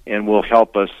and will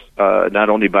help us not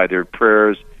only by their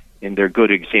prayers and their good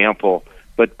example,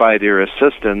 but by their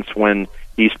assistance when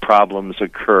these problems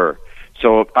occur.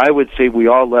 So I would say we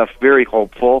all left very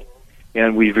hopeful,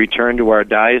 and we've returned to our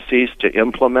diocese to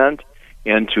implement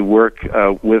and to work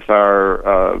with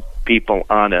our people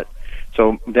on it.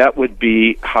 So that would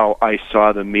be how I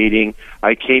saw the meeting.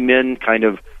 I came in kind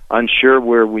of unsure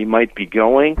where we might be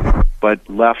going, but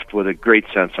left with a great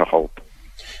sense of hope.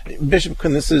 Bishop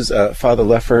Quinn, this is Father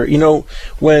Leffer.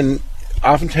 When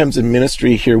oftentimes in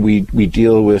ministry here we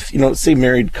deal with, say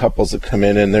married couples that come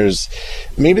in and there's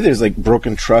like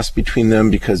broken trust between them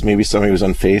because maybe somebody was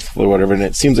unfaithful or whatever, and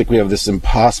it seems like we have this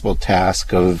impossible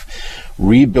task of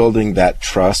rebuilding that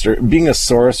trust, or being a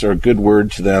source or a good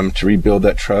word to them to rebuild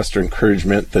that trust, or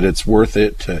encouragement that it's worth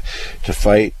it to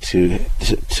fight, to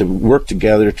work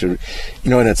together, and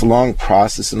it's a long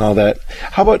process and all that.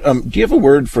 How about do you have a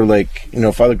word for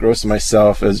Father Gross and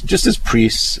myself as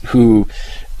priests who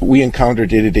we encounter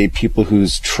day-to-day people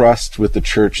whose trust with the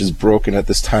church is broken at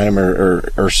this time,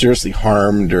 or seriously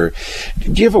harmed? Or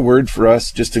do you have a word for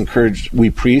us, just to encourage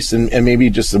we priests, and maybe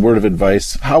just a word of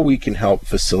advice, how we can help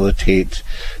facilitate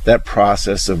that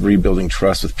process of rebuilding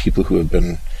trust with people who have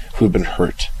been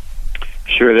hurt?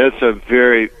 Sure, that's a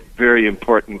very, very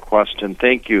important question.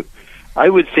 Thank you. I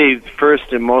would say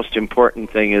first and most important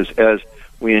thing is, as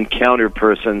we encounter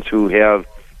persons who have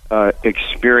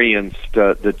experienced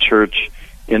the church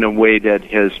in a way that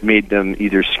has made them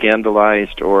either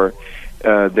scandalized or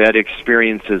that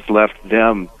experience has left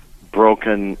them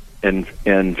broken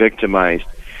and victimized.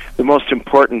 The most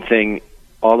important thing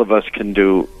all of us can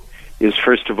do is,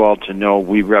 first of all, to know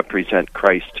we represent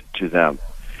Christ to them.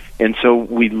 And so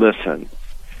we listen,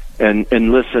 and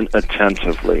listen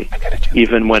attentively,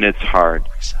 even when it's hard.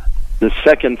 The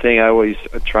second thing I always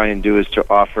try and do is to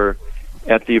offer,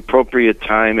 at the appropriate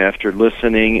time after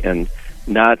listening and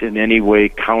not in any way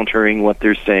countering what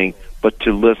they're saying, but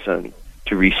to listen,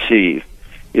 to receive,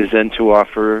 is then to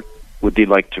offer, would they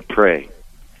like to pray?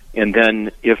 And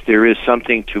then if there is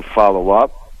something to follow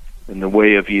up in the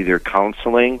way of either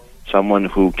counseling, someone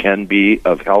who can be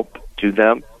of help to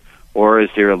them, or is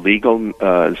there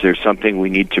is there something we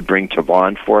need to bring to law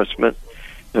enforcement?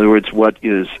 In other words, what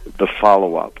is the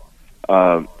follow-up?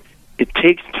 It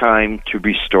takes time to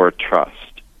restore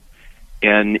trust,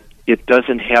 and it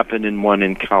doesn't happen in one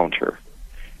encounter.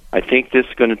 I think this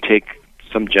is going to take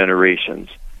some generations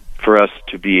for us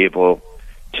to be able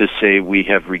to say we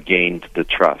have regained the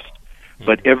trust.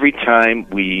 But every time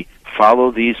we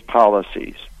follow these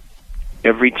policies,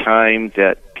 every time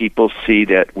that people see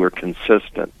that we're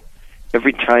consistent,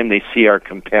 every time they see our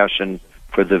compassion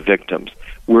for the victims,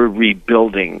 we're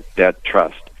rebuilding that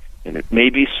trust. And it may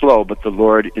be slow, but the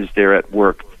Lord is there at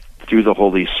work through the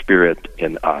Holy Spirit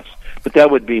in us. But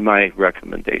that would be my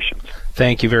recommendations.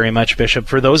 Thank you very much, Bishop.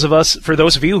 For those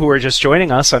of you who are just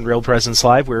joining us on Real Presence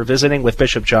Live, we're visiting with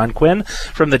Bishop John Quinn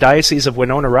from the Diocese of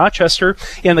Winona-Rochester.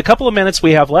 In the couple of minutes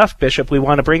we have left, Bishop, we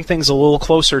want to bring things a little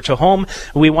closer to home.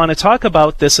 We want to talk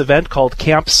about this event called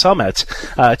Camp Summit.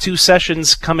 2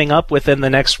 sessions coming up within the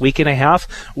next week and a half.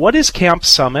 What is Camp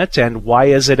Summit, and why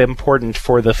is it important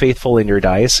for the faithful in your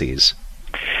diocese?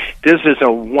 This is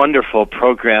a wonderful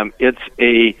program. It's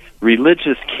a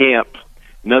religious camp.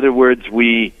 In other words,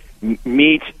 we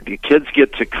meet, the kids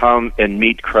get to come and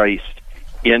meet Christ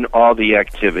in all the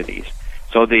activities.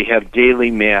 So they have daily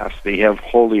Mass, they have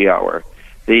Holy Hour,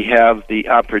 they have the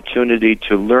opportunity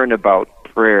to learn about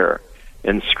prayer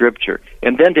and Scripture,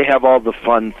 and then to have all the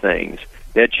fun things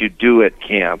that you do at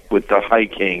camp with the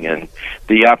hiking and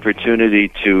the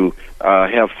opportunity to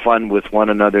have fun with one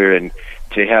another and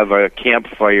to have a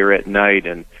campfire at night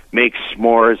and make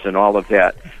s'mores and all of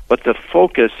that. But the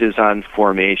focus is on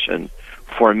formation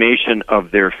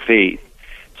of their faith.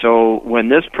 So when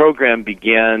this program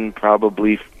began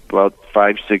probably about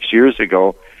 5-6 years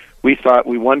ago, we thought,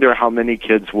 we wonder how many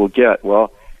kids we'll get.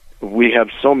 Well, we have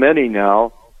so many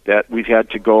now that we've had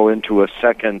to go into a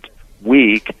second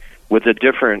week with a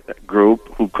different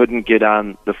group who couldn't get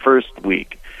on the first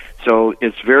week. So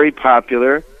it's very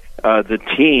popular. The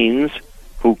teens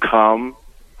who come,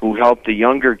 who help the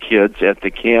younger kids at the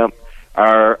camp,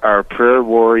 are prayer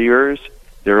warriors.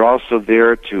 They're also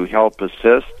there to help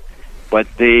assist, but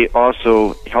they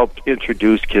also help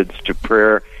introduce kids to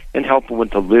prayer and help them with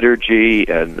the liturgy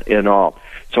and all.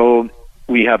 So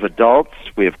we have adults,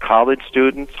 we have college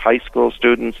students, high school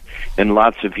students, and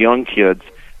lots of young kids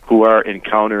who are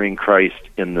encountering Christ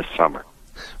in the summer.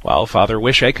 Well, Father,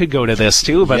 wish I could go to this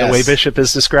too, by Yes. the way Bishop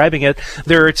is describing it.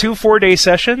 There are 2 4-day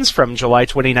sessions from July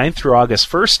 29th through August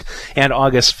 1st and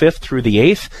August 5th through the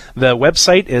 8th. The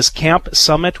website is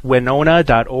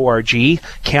campsummitwinona.org,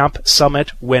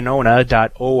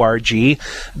 campsummitwinona.org.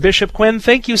 Bishop Quinn,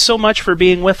 thank you so much for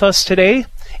being with us today.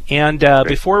 And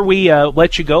before we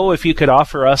let you go, if you could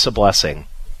offer us a blessing.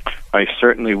 I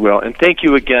certainly will. And thank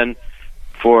you again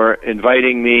for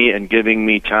inviting me and giving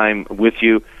me time with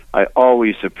you. I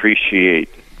always appreciate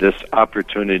this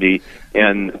opportunity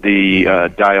and the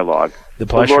dialogue. The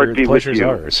pleasure, Lord be pleasure's with you.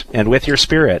 ours. And with your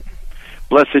spirit.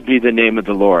 Blessed be the name of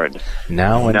the Lord,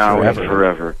 now and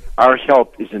forever. Our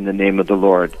help is in the name of the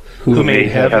Lord, who made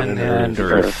heaven and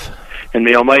earth. And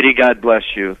may Almighty God bless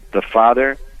you, the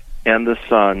Father, and the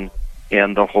Son,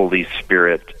 and the Holy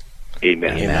Spirit.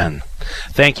 Amen. Amen.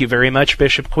 Thank you very much,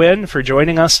 Bishop Quinn, for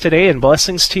joining us today, and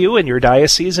blessings to you and your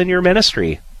diocese and your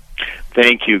ministry.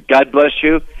 Thank you. God bless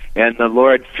you, and the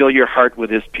Lord fill your heart with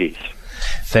His peace.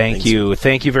 Thank you.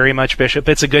 Thank you very much, Bishop.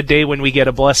 It's a good day when we get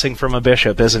a blessing from a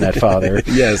bishop, isn't it, Father?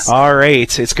 Yes. All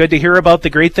right. It's good to hear about the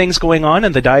great things going on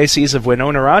in the Diocese of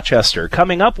Winona-Rochester.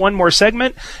 Coming up, one more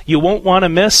segment you won't want to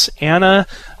miss. Anna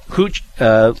Houchny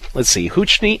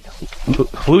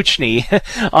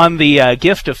on the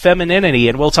gift of femininity,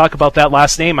 and we'll talk about that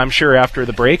last name, I'm sure, after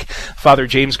the break. Father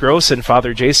James Gross and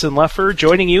Father Jason Leffer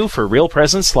joining you for Real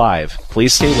Presence Live.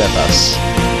 Please stay with us.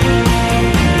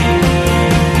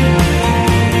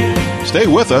 Stay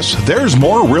with us. There's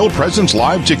more Real Presence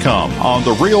Live to come on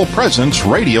the Real Presence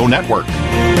Radio Network.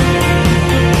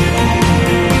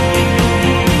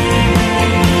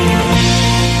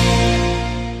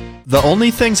 The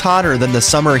only things hotter than the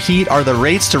summer heat are the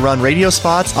rates to run radio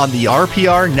spots on the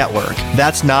RPR network.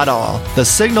 That's not all. The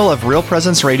signal of Real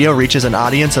Presence Radio reaches an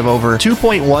audience of over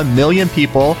 2.1 million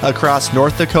people across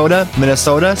North Dakota,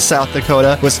 Minnesota, South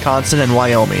Dakota, Wisconsin, and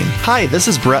Wyoming. Hi, this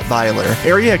is Brett Byler,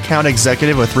 Area Account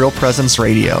Executive with Real Presence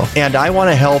Radio, and I want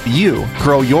to help you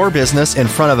grow your business in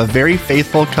front of a very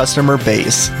faithful customer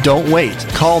base. Don't wait.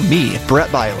 Call me,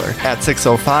 Brett Byler, at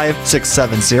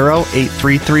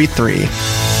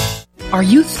 605-670-8333. Are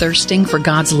you thirsting for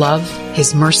God's love,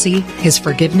 His mercy, His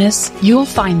forgiveness? You'll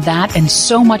find that and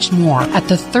so much more at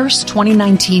the Thirst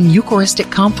 2019 Eucharistic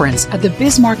Conference at the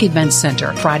Bismarck Events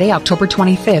Center, Friday, October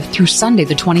 25th through Sunday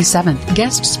the 27th.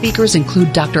 Guest speakers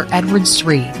include Dr. Edward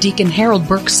Sri, Deacon Harold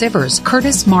Burke-Sivers,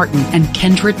 Curtis Martin, and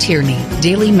Kendra Tierney.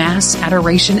 Daily Mass,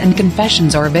 adoration, and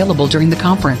confessions are available during the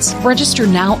conference. Register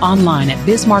now online at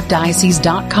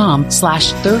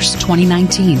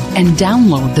bismarckdiocese.com/Thirst2019 and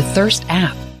download the Thirst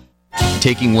app.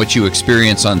 Taking what you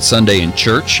experience on Sunday in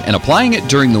church and applying it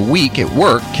during the week at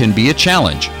work can be a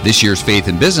challenge. This year's Faith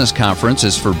in Business Conference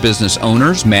is for business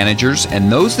owners, managers,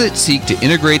 and those that seek to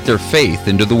integrate their faith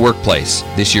into the workplace.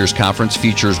 This year's conference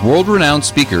features world-renowned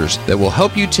speakers that will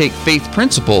help you take faith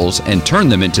principles and turn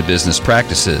them into business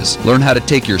practices. Learn how to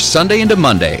take your Sunday into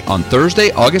Monday on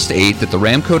Thursday, August 8th at the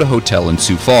Ramkota Hotel in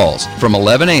Sioux Falls from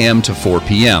 11 a.m. to 4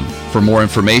 p.m. For more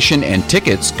information and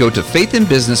tickets, go to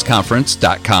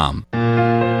faithinbusinessconference.com.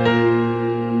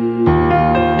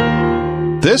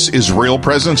 This is Real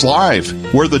Presence Live,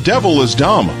 where the devil is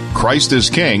dumb, Christ is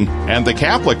king, and the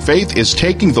Catholic faith is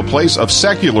taking the place of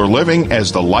secular living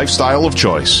as the lifestyle of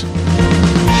choice.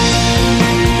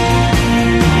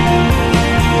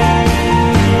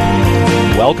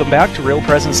 Welcome back to Real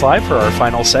Presence Live for our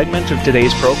final segment of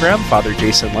today's program. Father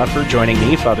Jason Leffer joining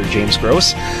me, Father James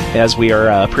Gross, as we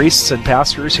are priests and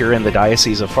pastors here in the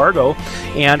Diocese of Fargo.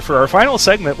 And for our final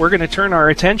segment, we're going to turn our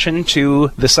attention to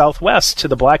the Southwest, to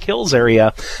the Black Hills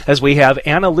area, as we have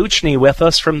Anna Luchny with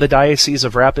us from the Diocese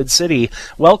of Rapid City.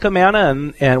 Welcome,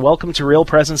 Anna, and welcome to Real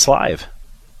Presence Live.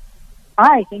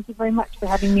 Hi, thank you very much for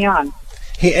having me on.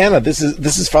 Hey, Anna, this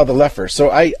is Father Leffer. So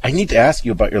I need to ask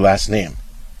you about your last name.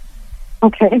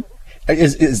 Okay.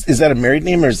 Is that a married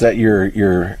name or is that your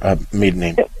maiden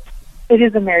name? It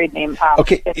is a married name.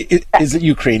 Okay. Is it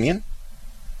Ukrainian?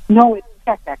 No, it's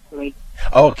Czech, actually.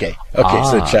 Oh, okay.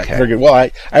 So Czech. Okay. Very good. Well,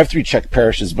 I have 3 Czech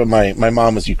parishes, but my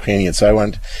mom was Ukrainian,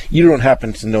 so you don't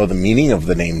happen to know the meaning of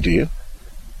the name, do you?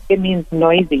 It means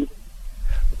noisy.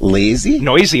 Lazy?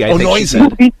 Noisy, I think noisy.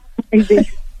 Noisy.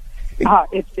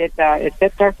 It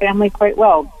fits our family quite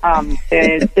well.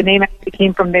 The name actually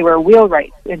came from, they were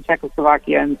wheelwrights in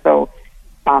Czechoslovakia, and so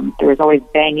there was always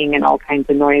banging and all kinds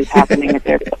of noise happening at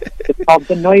their place. It's called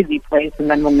the Noisy Place,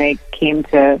 and then when they came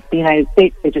to the United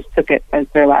States, they just took it as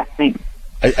their last name.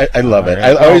 I love it.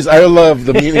 I love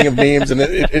the meaning of names, and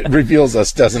it reveals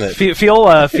us, doesn't it?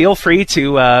 Feel free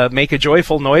to make a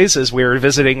joyful noise as we're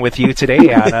visiting with you today,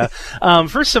 Anna.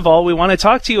 First of all, we want to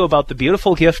talk to you about the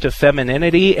beautiful gift of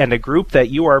femininity and a group that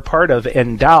you are part of,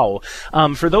 Endow.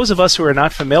 For those of us who are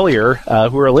not familiar,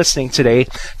 who are listening today,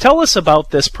 tell us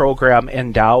about this program,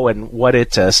 Endow, and what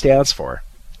it stands for.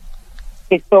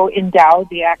 Okay, so Endow,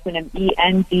 the acronym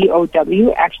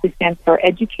ENDOW, actually stands for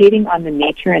Educating on the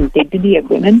Nature and Dignity of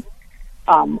Women.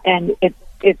 And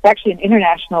it's actually an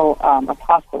international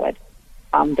apostolate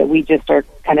that we just are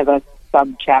kind of a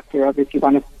sub-chapter of, if you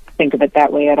want to think of it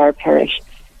that way, at our parish.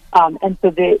 And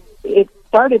so it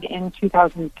started in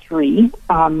 2003,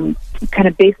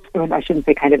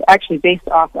 based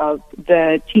off of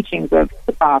the teachings of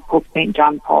Pope St.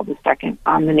 John Paul II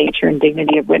on the nature and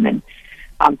dignity of women.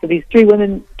 So these 3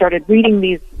 women started reading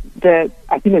I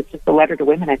think it's just a letter to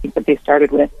women, I think, that they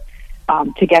started with,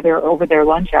 together over their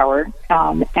lunch hour,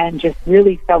 and just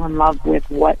really fell in love with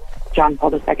what John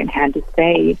Paul II had to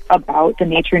say about the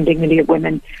nature and dignity of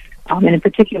women, and in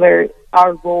particular,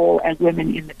 our role as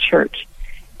women in the church.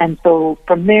 And so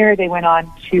from there, they went on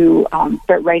to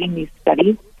start writing these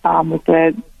studies with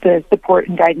the support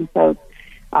and guidance of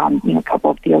a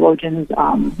couple of theologians,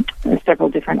 several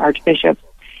different archbishops.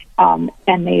 And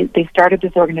they started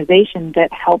this organization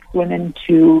that helps women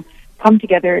to come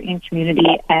together in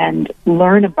community and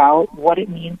learn about what it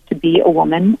means to be a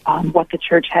woman, what the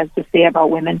church has to say about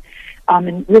women,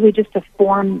 and really just to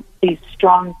form these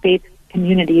strong faith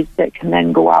communities that can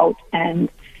then go out and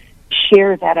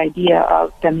share that idea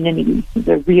of femininity,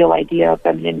 the real idea of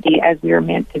femininity as we are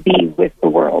meant to be with the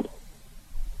world.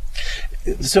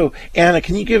 So, Anna,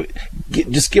 can you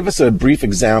give us a brief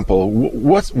example?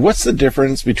 What's the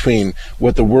difference between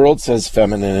what the world says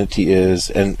femininity is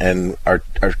and our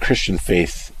Christian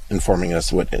faith informing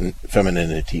us what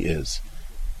femininity is?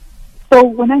 So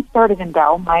when I started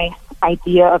Endow, my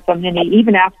idea of femininity,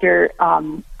 even after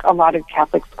a lot of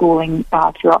Catholic schooling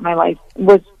throughout my life,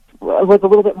 was a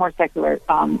little bit more secular.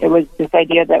 It was this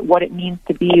idea that what it means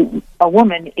to be a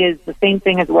woman is the same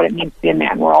thing as what it means to be a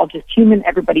man. We're all just human.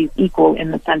 Everybody's equal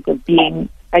in the sense of being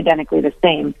identically the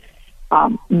same,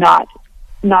 not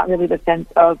really the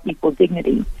sense of equal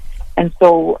dignity. And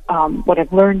so what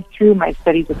I've learned through my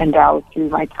studies with Endow, through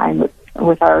my time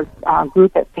with our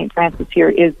group at St. Francis here,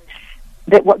 is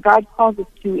that what God calls us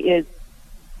to is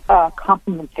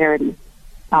complementarity.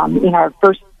 In our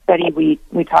first study,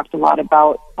 we talked a lot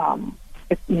about,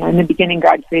 in the beginning,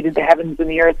 God created the heavens and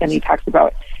the earth, and he talks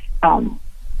about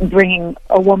bringing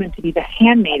a woman to be the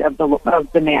handmaid of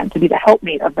the man, to be the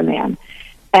helpmate of the man.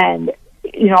 And,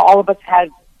 all of us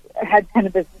had kind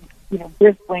of this,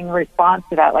 bristling response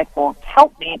to that, like, well,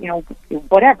 helpmate,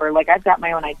 whatever. Like, I've got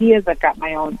my own ideas, I've got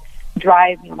my own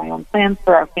drive, my own plans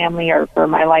for our family or for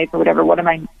my life or whatever. What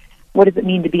does it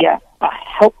mean to be a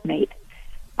helpmate?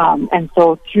 And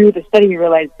so through the study, we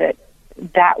realized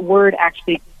that word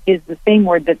actually is the same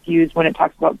word that's used when it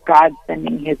talks about God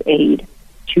sending his aid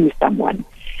to someone.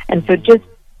 And so just,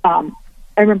 I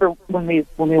remember when we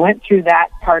went through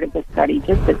that part of the study,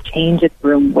 just the change in the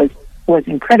room was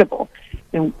incredible.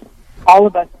 All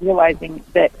of us realizing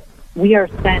that we are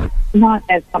sent not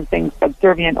as something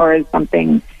subservient or as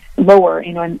something lower,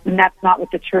 and that's not what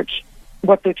the church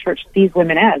sees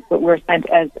women as, but we're sent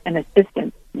as an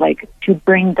assistant, like to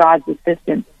bring God's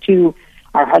assistance to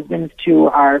our husbands, to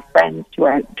our friends, to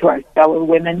our fellow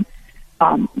women,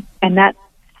 and that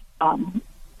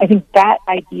I think that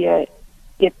idea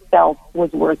itself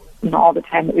was worth all the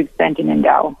time that we've spent in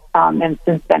Endow, and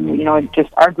since then, just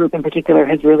our group in particular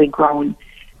has really grown.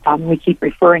 We keep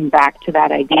referring back to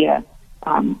that idea.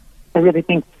 I really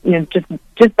think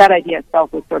just that idea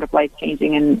itself was sort of life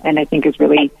changing, and I think has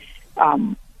really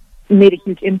made a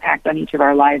huge impact on each of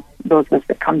our lives, those of us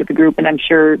that come to the group, and I'm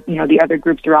sure the other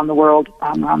groups around the world,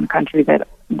 around the country that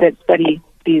study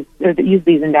these, or that use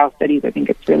these Endow studies. I think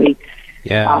it's really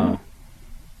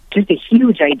just a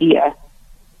huge idea.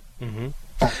 Mm-hmm.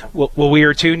 Well, we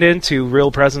are tuned in to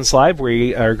Real Presence Live.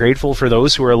 We are grateful for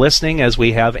those who are listening, as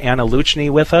we have Anna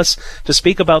Luchny with us to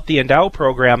speak about the Endow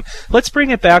program. Let's bring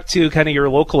it back to kind of your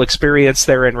local experience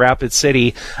there in Rapid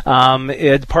City.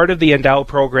 Part of the Endow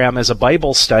program is a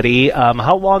Bible study.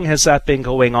 How long has that been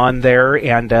going on there?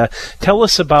 And tell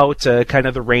us about kind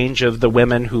of the range of the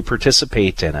women who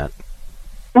participate in it.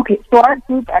 Okay, so our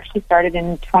group actually started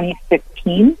in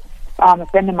 2015. A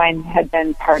friend of mine had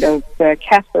been part of the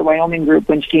Casper, Wyoming group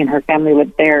when she and her family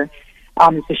lived there.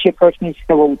 So she approached me and she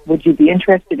said, well, would you be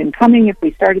interested in coming if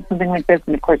we started something like this?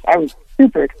 And of course, I was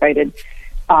super excited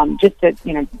just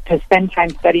to spend time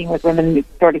studying with women,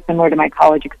 sort of similar to my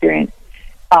college experience.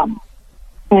 So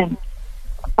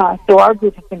our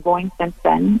group has been going since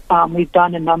then. We've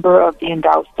done a number of the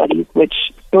Endow studies, which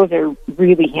those are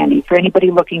really handy for anybody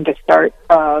looking to start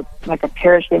like a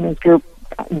parish women's group.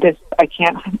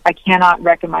 I cannot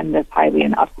recommend this highly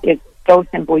enough. It's so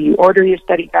simple. You order your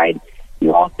study guide.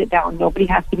 You all sit down. Nobody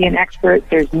has to be an expert.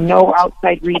 There's no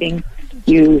outside reading.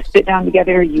 You sit down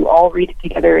together. You all read it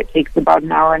together. It takes about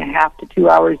an hour and a half to 2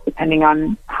 hours, depending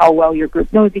on how well your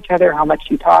group knows each other, how much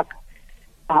you talk.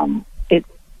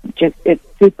 It's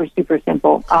super, super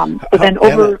simple.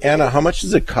 Anna, how much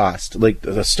does it cost, like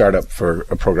the startup for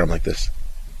a program like this?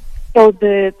 So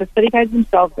the study guides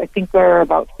themselves, I think, are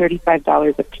about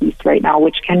 $35 a piece right now,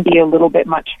 which can be a little bit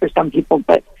much for some people,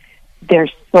 but they're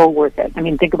so worth it. I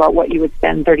mean, think about what you would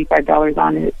spend $35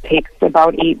 on, and it takes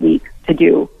about 8 weeks to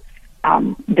do.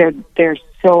 They're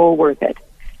so worth it.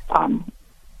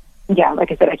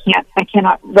 Like I said, I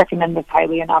cannot recommend this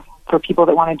highly enough for people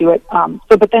that want to do it.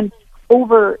 But then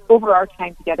over our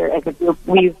time together as a group,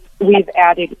 we've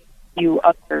added a few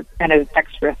other kind of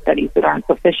extra studies that aren't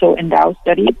official Endow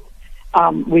studies.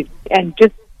 And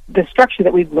just the structure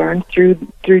that we've learned through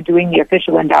doing the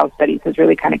official Endow studies has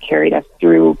really kind of carried us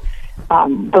through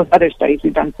those other studies.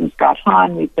 We've done some Scott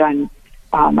Hahn. We've done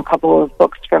a couple of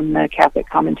books from the Catholic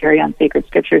Commentary on Sacred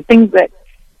Scripture, things that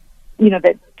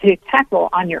to tackle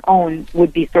on your own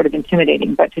would be sort of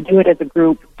intimidating, but to do it as a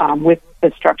group with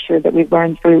the structure that we've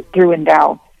learned through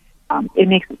Endow, it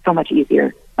makes it so much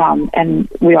easier, and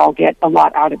we all get a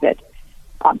lot out of it.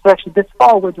 So actually this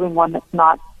fall we're doing one that's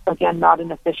not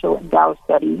an official Endow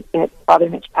study. It's Father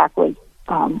Mitch Pacwa's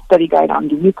study guide on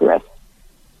the Eucharist.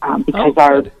 So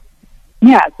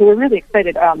we're really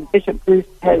excited. Bishop Bruce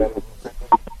has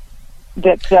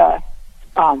that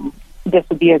this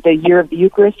would be the year of the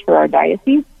Eucharist for our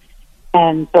diocese.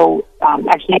 And so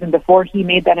actually even before he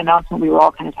made that announcement, we were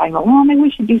all kind of talking about, well, maybe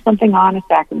we should do something on a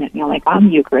sacrament, like on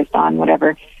the Eucharist, on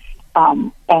whatever.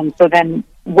 And so then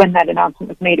when that announcement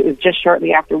was made, it was just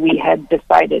shortly after we had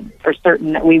decided for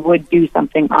certain that we would do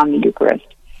something on the Eucharist.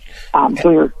 So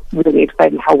we were really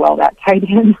excited how well that tied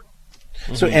in.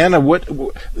 So Anna,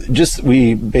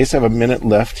 we basically have a minute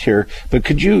left here, but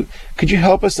could you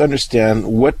help us understand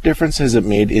what difference has it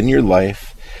made in your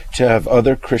life to have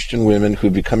other Christian women who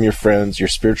become your friends, your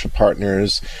spiritual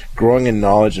partners, growing in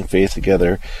knowledge and faith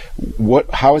together?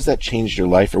 How has that changed your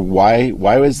life, or why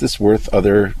was this worth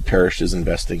other parishes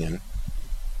investing in?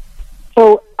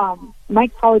 So my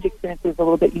college experience was a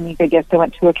little bit unique. I guess I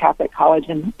went to a Catholic college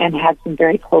and had some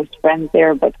very close friends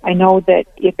there, but I know that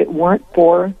if it weren't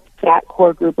for that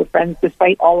core group of friends,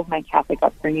 despite all of my Catholic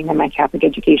upbringing and my Catholic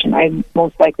education, I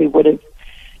most likely would have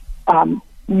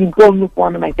grown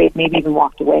lukewarm in my faith, maybe even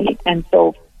walked away. And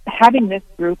so having this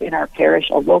group in our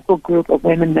parish, a local group of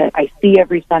women that I see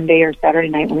every Sunday or Saturday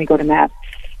night when we go to Mass,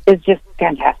 is just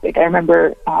fantastic. I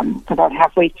remember about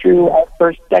halfway through our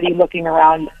first study looking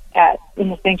around in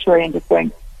the sanctuary and just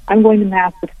going, I'm going to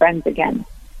Mass with friends again.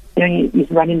 You know, you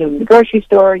run into them in the grocery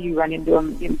store, you run into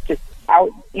them just out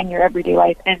in your everyday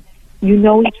life, and you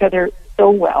know each other so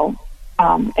well,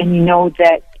 and you know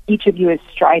that each of you is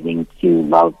striving to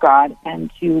love God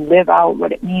and to live out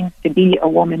what it means to be a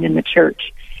woman in the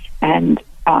church. And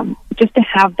just to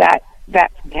have that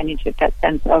companionship, that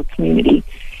sense of community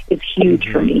is huge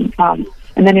for me. And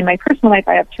then in my personal life,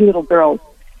 I have 2 little girls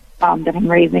that I'm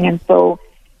raising, and so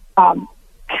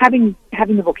having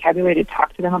the vocabulary to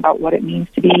talk to them about what it means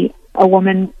to be a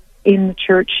woman in the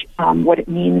church, what it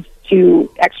means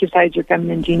to exercise your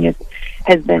feminine genius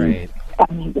has been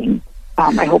amazing.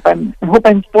 I hope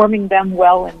I'm forming them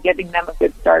well and giving them a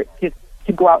good start to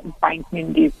go out and find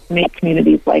communities, make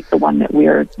communities like the one that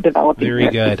we're developing. Very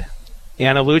good.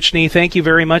 Anna Luchny, thank you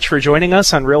very much for joining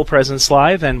us on Real Presence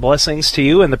Live, and blessings to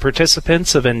you and the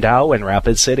participants of Endow and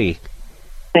Rapid City.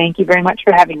 Thank you very much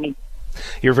for having me.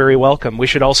 You're very welcome. We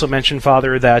should also mention,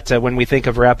 Father, that when we think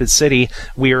of Rapid City,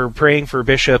 we are praying for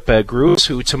Bishop Gruss,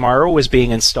 who tomorrow is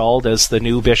being installed as the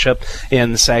new bishop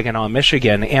in Saginaw,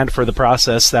 Michigan, and for the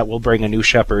process that will bring a new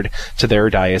shepherd to their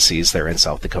diocese there in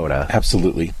South Dakota.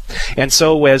 Absolutely. And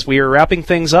so as we are wrapping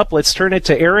things up, let's turn it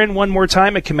to Aaron one more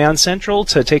time at Command Central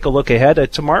to take a look ahead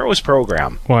at tomorrow's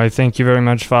program. Well, I thank you very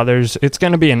much, Fathers. It's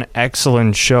going to be an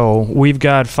excellent show. We've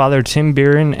got Father Tim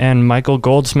Bieran and Michael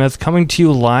Goldsmith coming to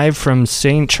you live from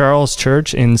St. Charles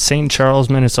Church in St. Charles,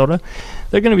 Minnesota.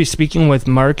 They're going to be speaking with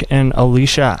Mark and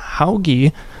Alicia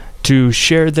Hauge to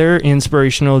share their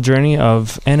inspirational journey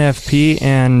of NFP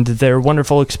and their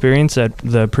wonderful experience at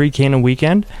the Pre-Cana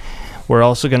weekend. We're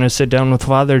also going to sit down with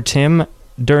Father Tim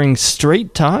during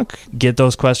Straight Talk. Get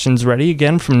those questions ready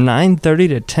again from 9:30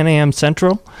 to 10 a.m.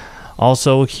 Central.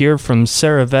 Also hear from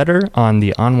Sarah Vetter on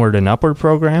the Onward and Upward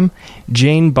program.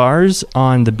 Jane Bars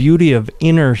on the beauty of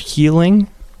inner healing,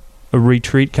 a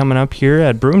retreat coming up here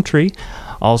at Broomtree.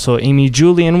 Also, Amy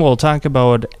Julian will talk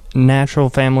about natural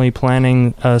family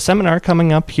planning seminar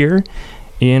coming up here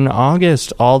in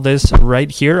August. All this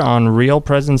right here on Real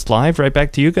Presence Live. Right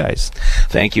back to you guys.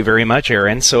 Thank you very much,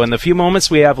 Aaron. So in the few moments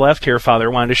we have left here, Father,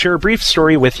 I wanted to share a brief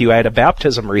story with you. I had a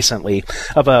baptism recently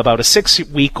of about a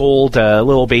 6-week-old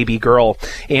little baby girl.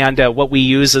 And what we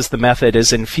use as the method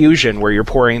is infusion, where you're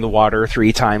pouring the water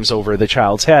 3 times over the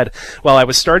child's head. Well, I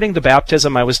was starting the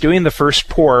baptism. I was doing the first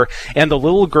pour, and the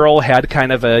little girl had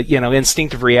kind of a,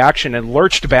 instinctive reaction and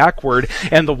lurched backward,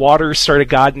 and the water started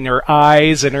getting in her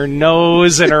eyes and her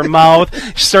nose and her mouth.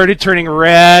 She started turning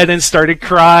red and started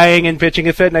crying and pitching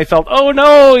a fit, and I felt, oh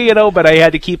no, but I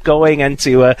had to keep going and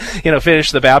to,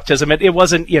 finish the baptism. It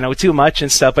wasn't, too much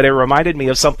and stuff, but it reminded me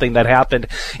of something that happened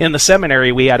in the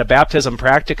seminary. We had a baptism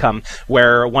practicum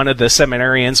where one of the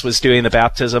seminarians was doing the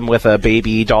baptism with a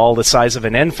baby doll the size of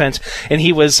an infant, and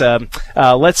he was,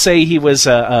 let's say he was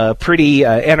pretty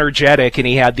energetic, and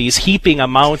he had these heaping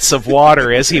amounts of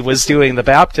water as he was doing the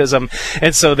baptism.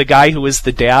 And so the guy who was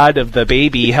the dad of the baby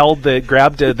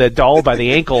grabbed the doll by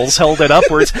the ankles, held it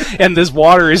upwards, and this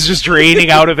water is just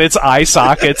draining out of its eye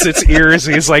sockets, its ears.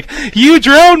 He's like, "You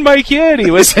drowned my kid,"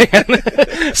 he was saying.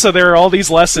 So there are all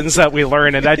these lessons that we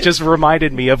learn, and that just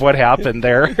reminded me of what happened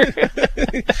there.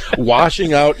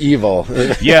 Washing out evil.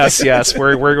 Yes.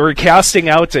 We're casting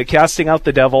out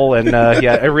the devil, and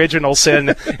original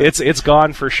sin. It's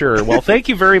gone for sure. Well, thank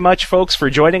you very much, folks,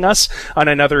 for joining us on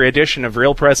another edition of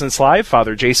Real Presence Live.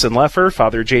 Father Jason Leffer,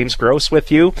 Father James Gross with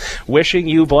you, wishing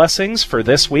you blessings for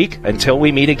this week. Until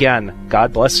we meet again,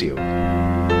 God bless you.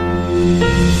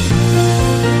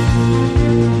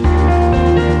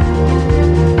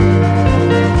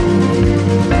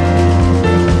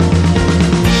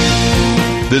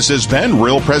 This has been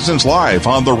Real Presence Live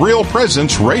on the Real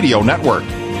Presence Radio Network.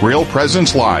 Real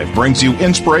Presence Live brings you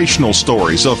inspirational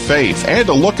stories of faith and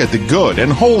a look at the good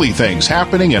and holy things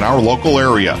happening in our local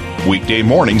area. Weekday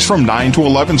mornings from 9 to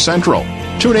 11 Central.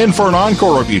 Tune in for an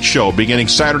encore of each show beginning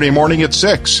Saturday morning at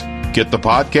 6. Get the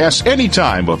podcast any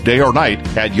time of day or night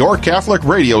at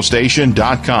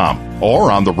yourcatholicradiostation.com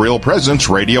or on the Real Presence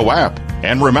Radio app.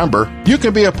 And remember, you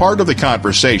can be a part of the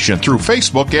conversation through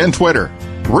Facebook and Twitter.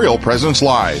 Real Presence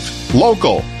Live.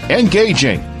 Local,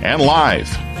 engaging, and live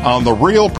on the Real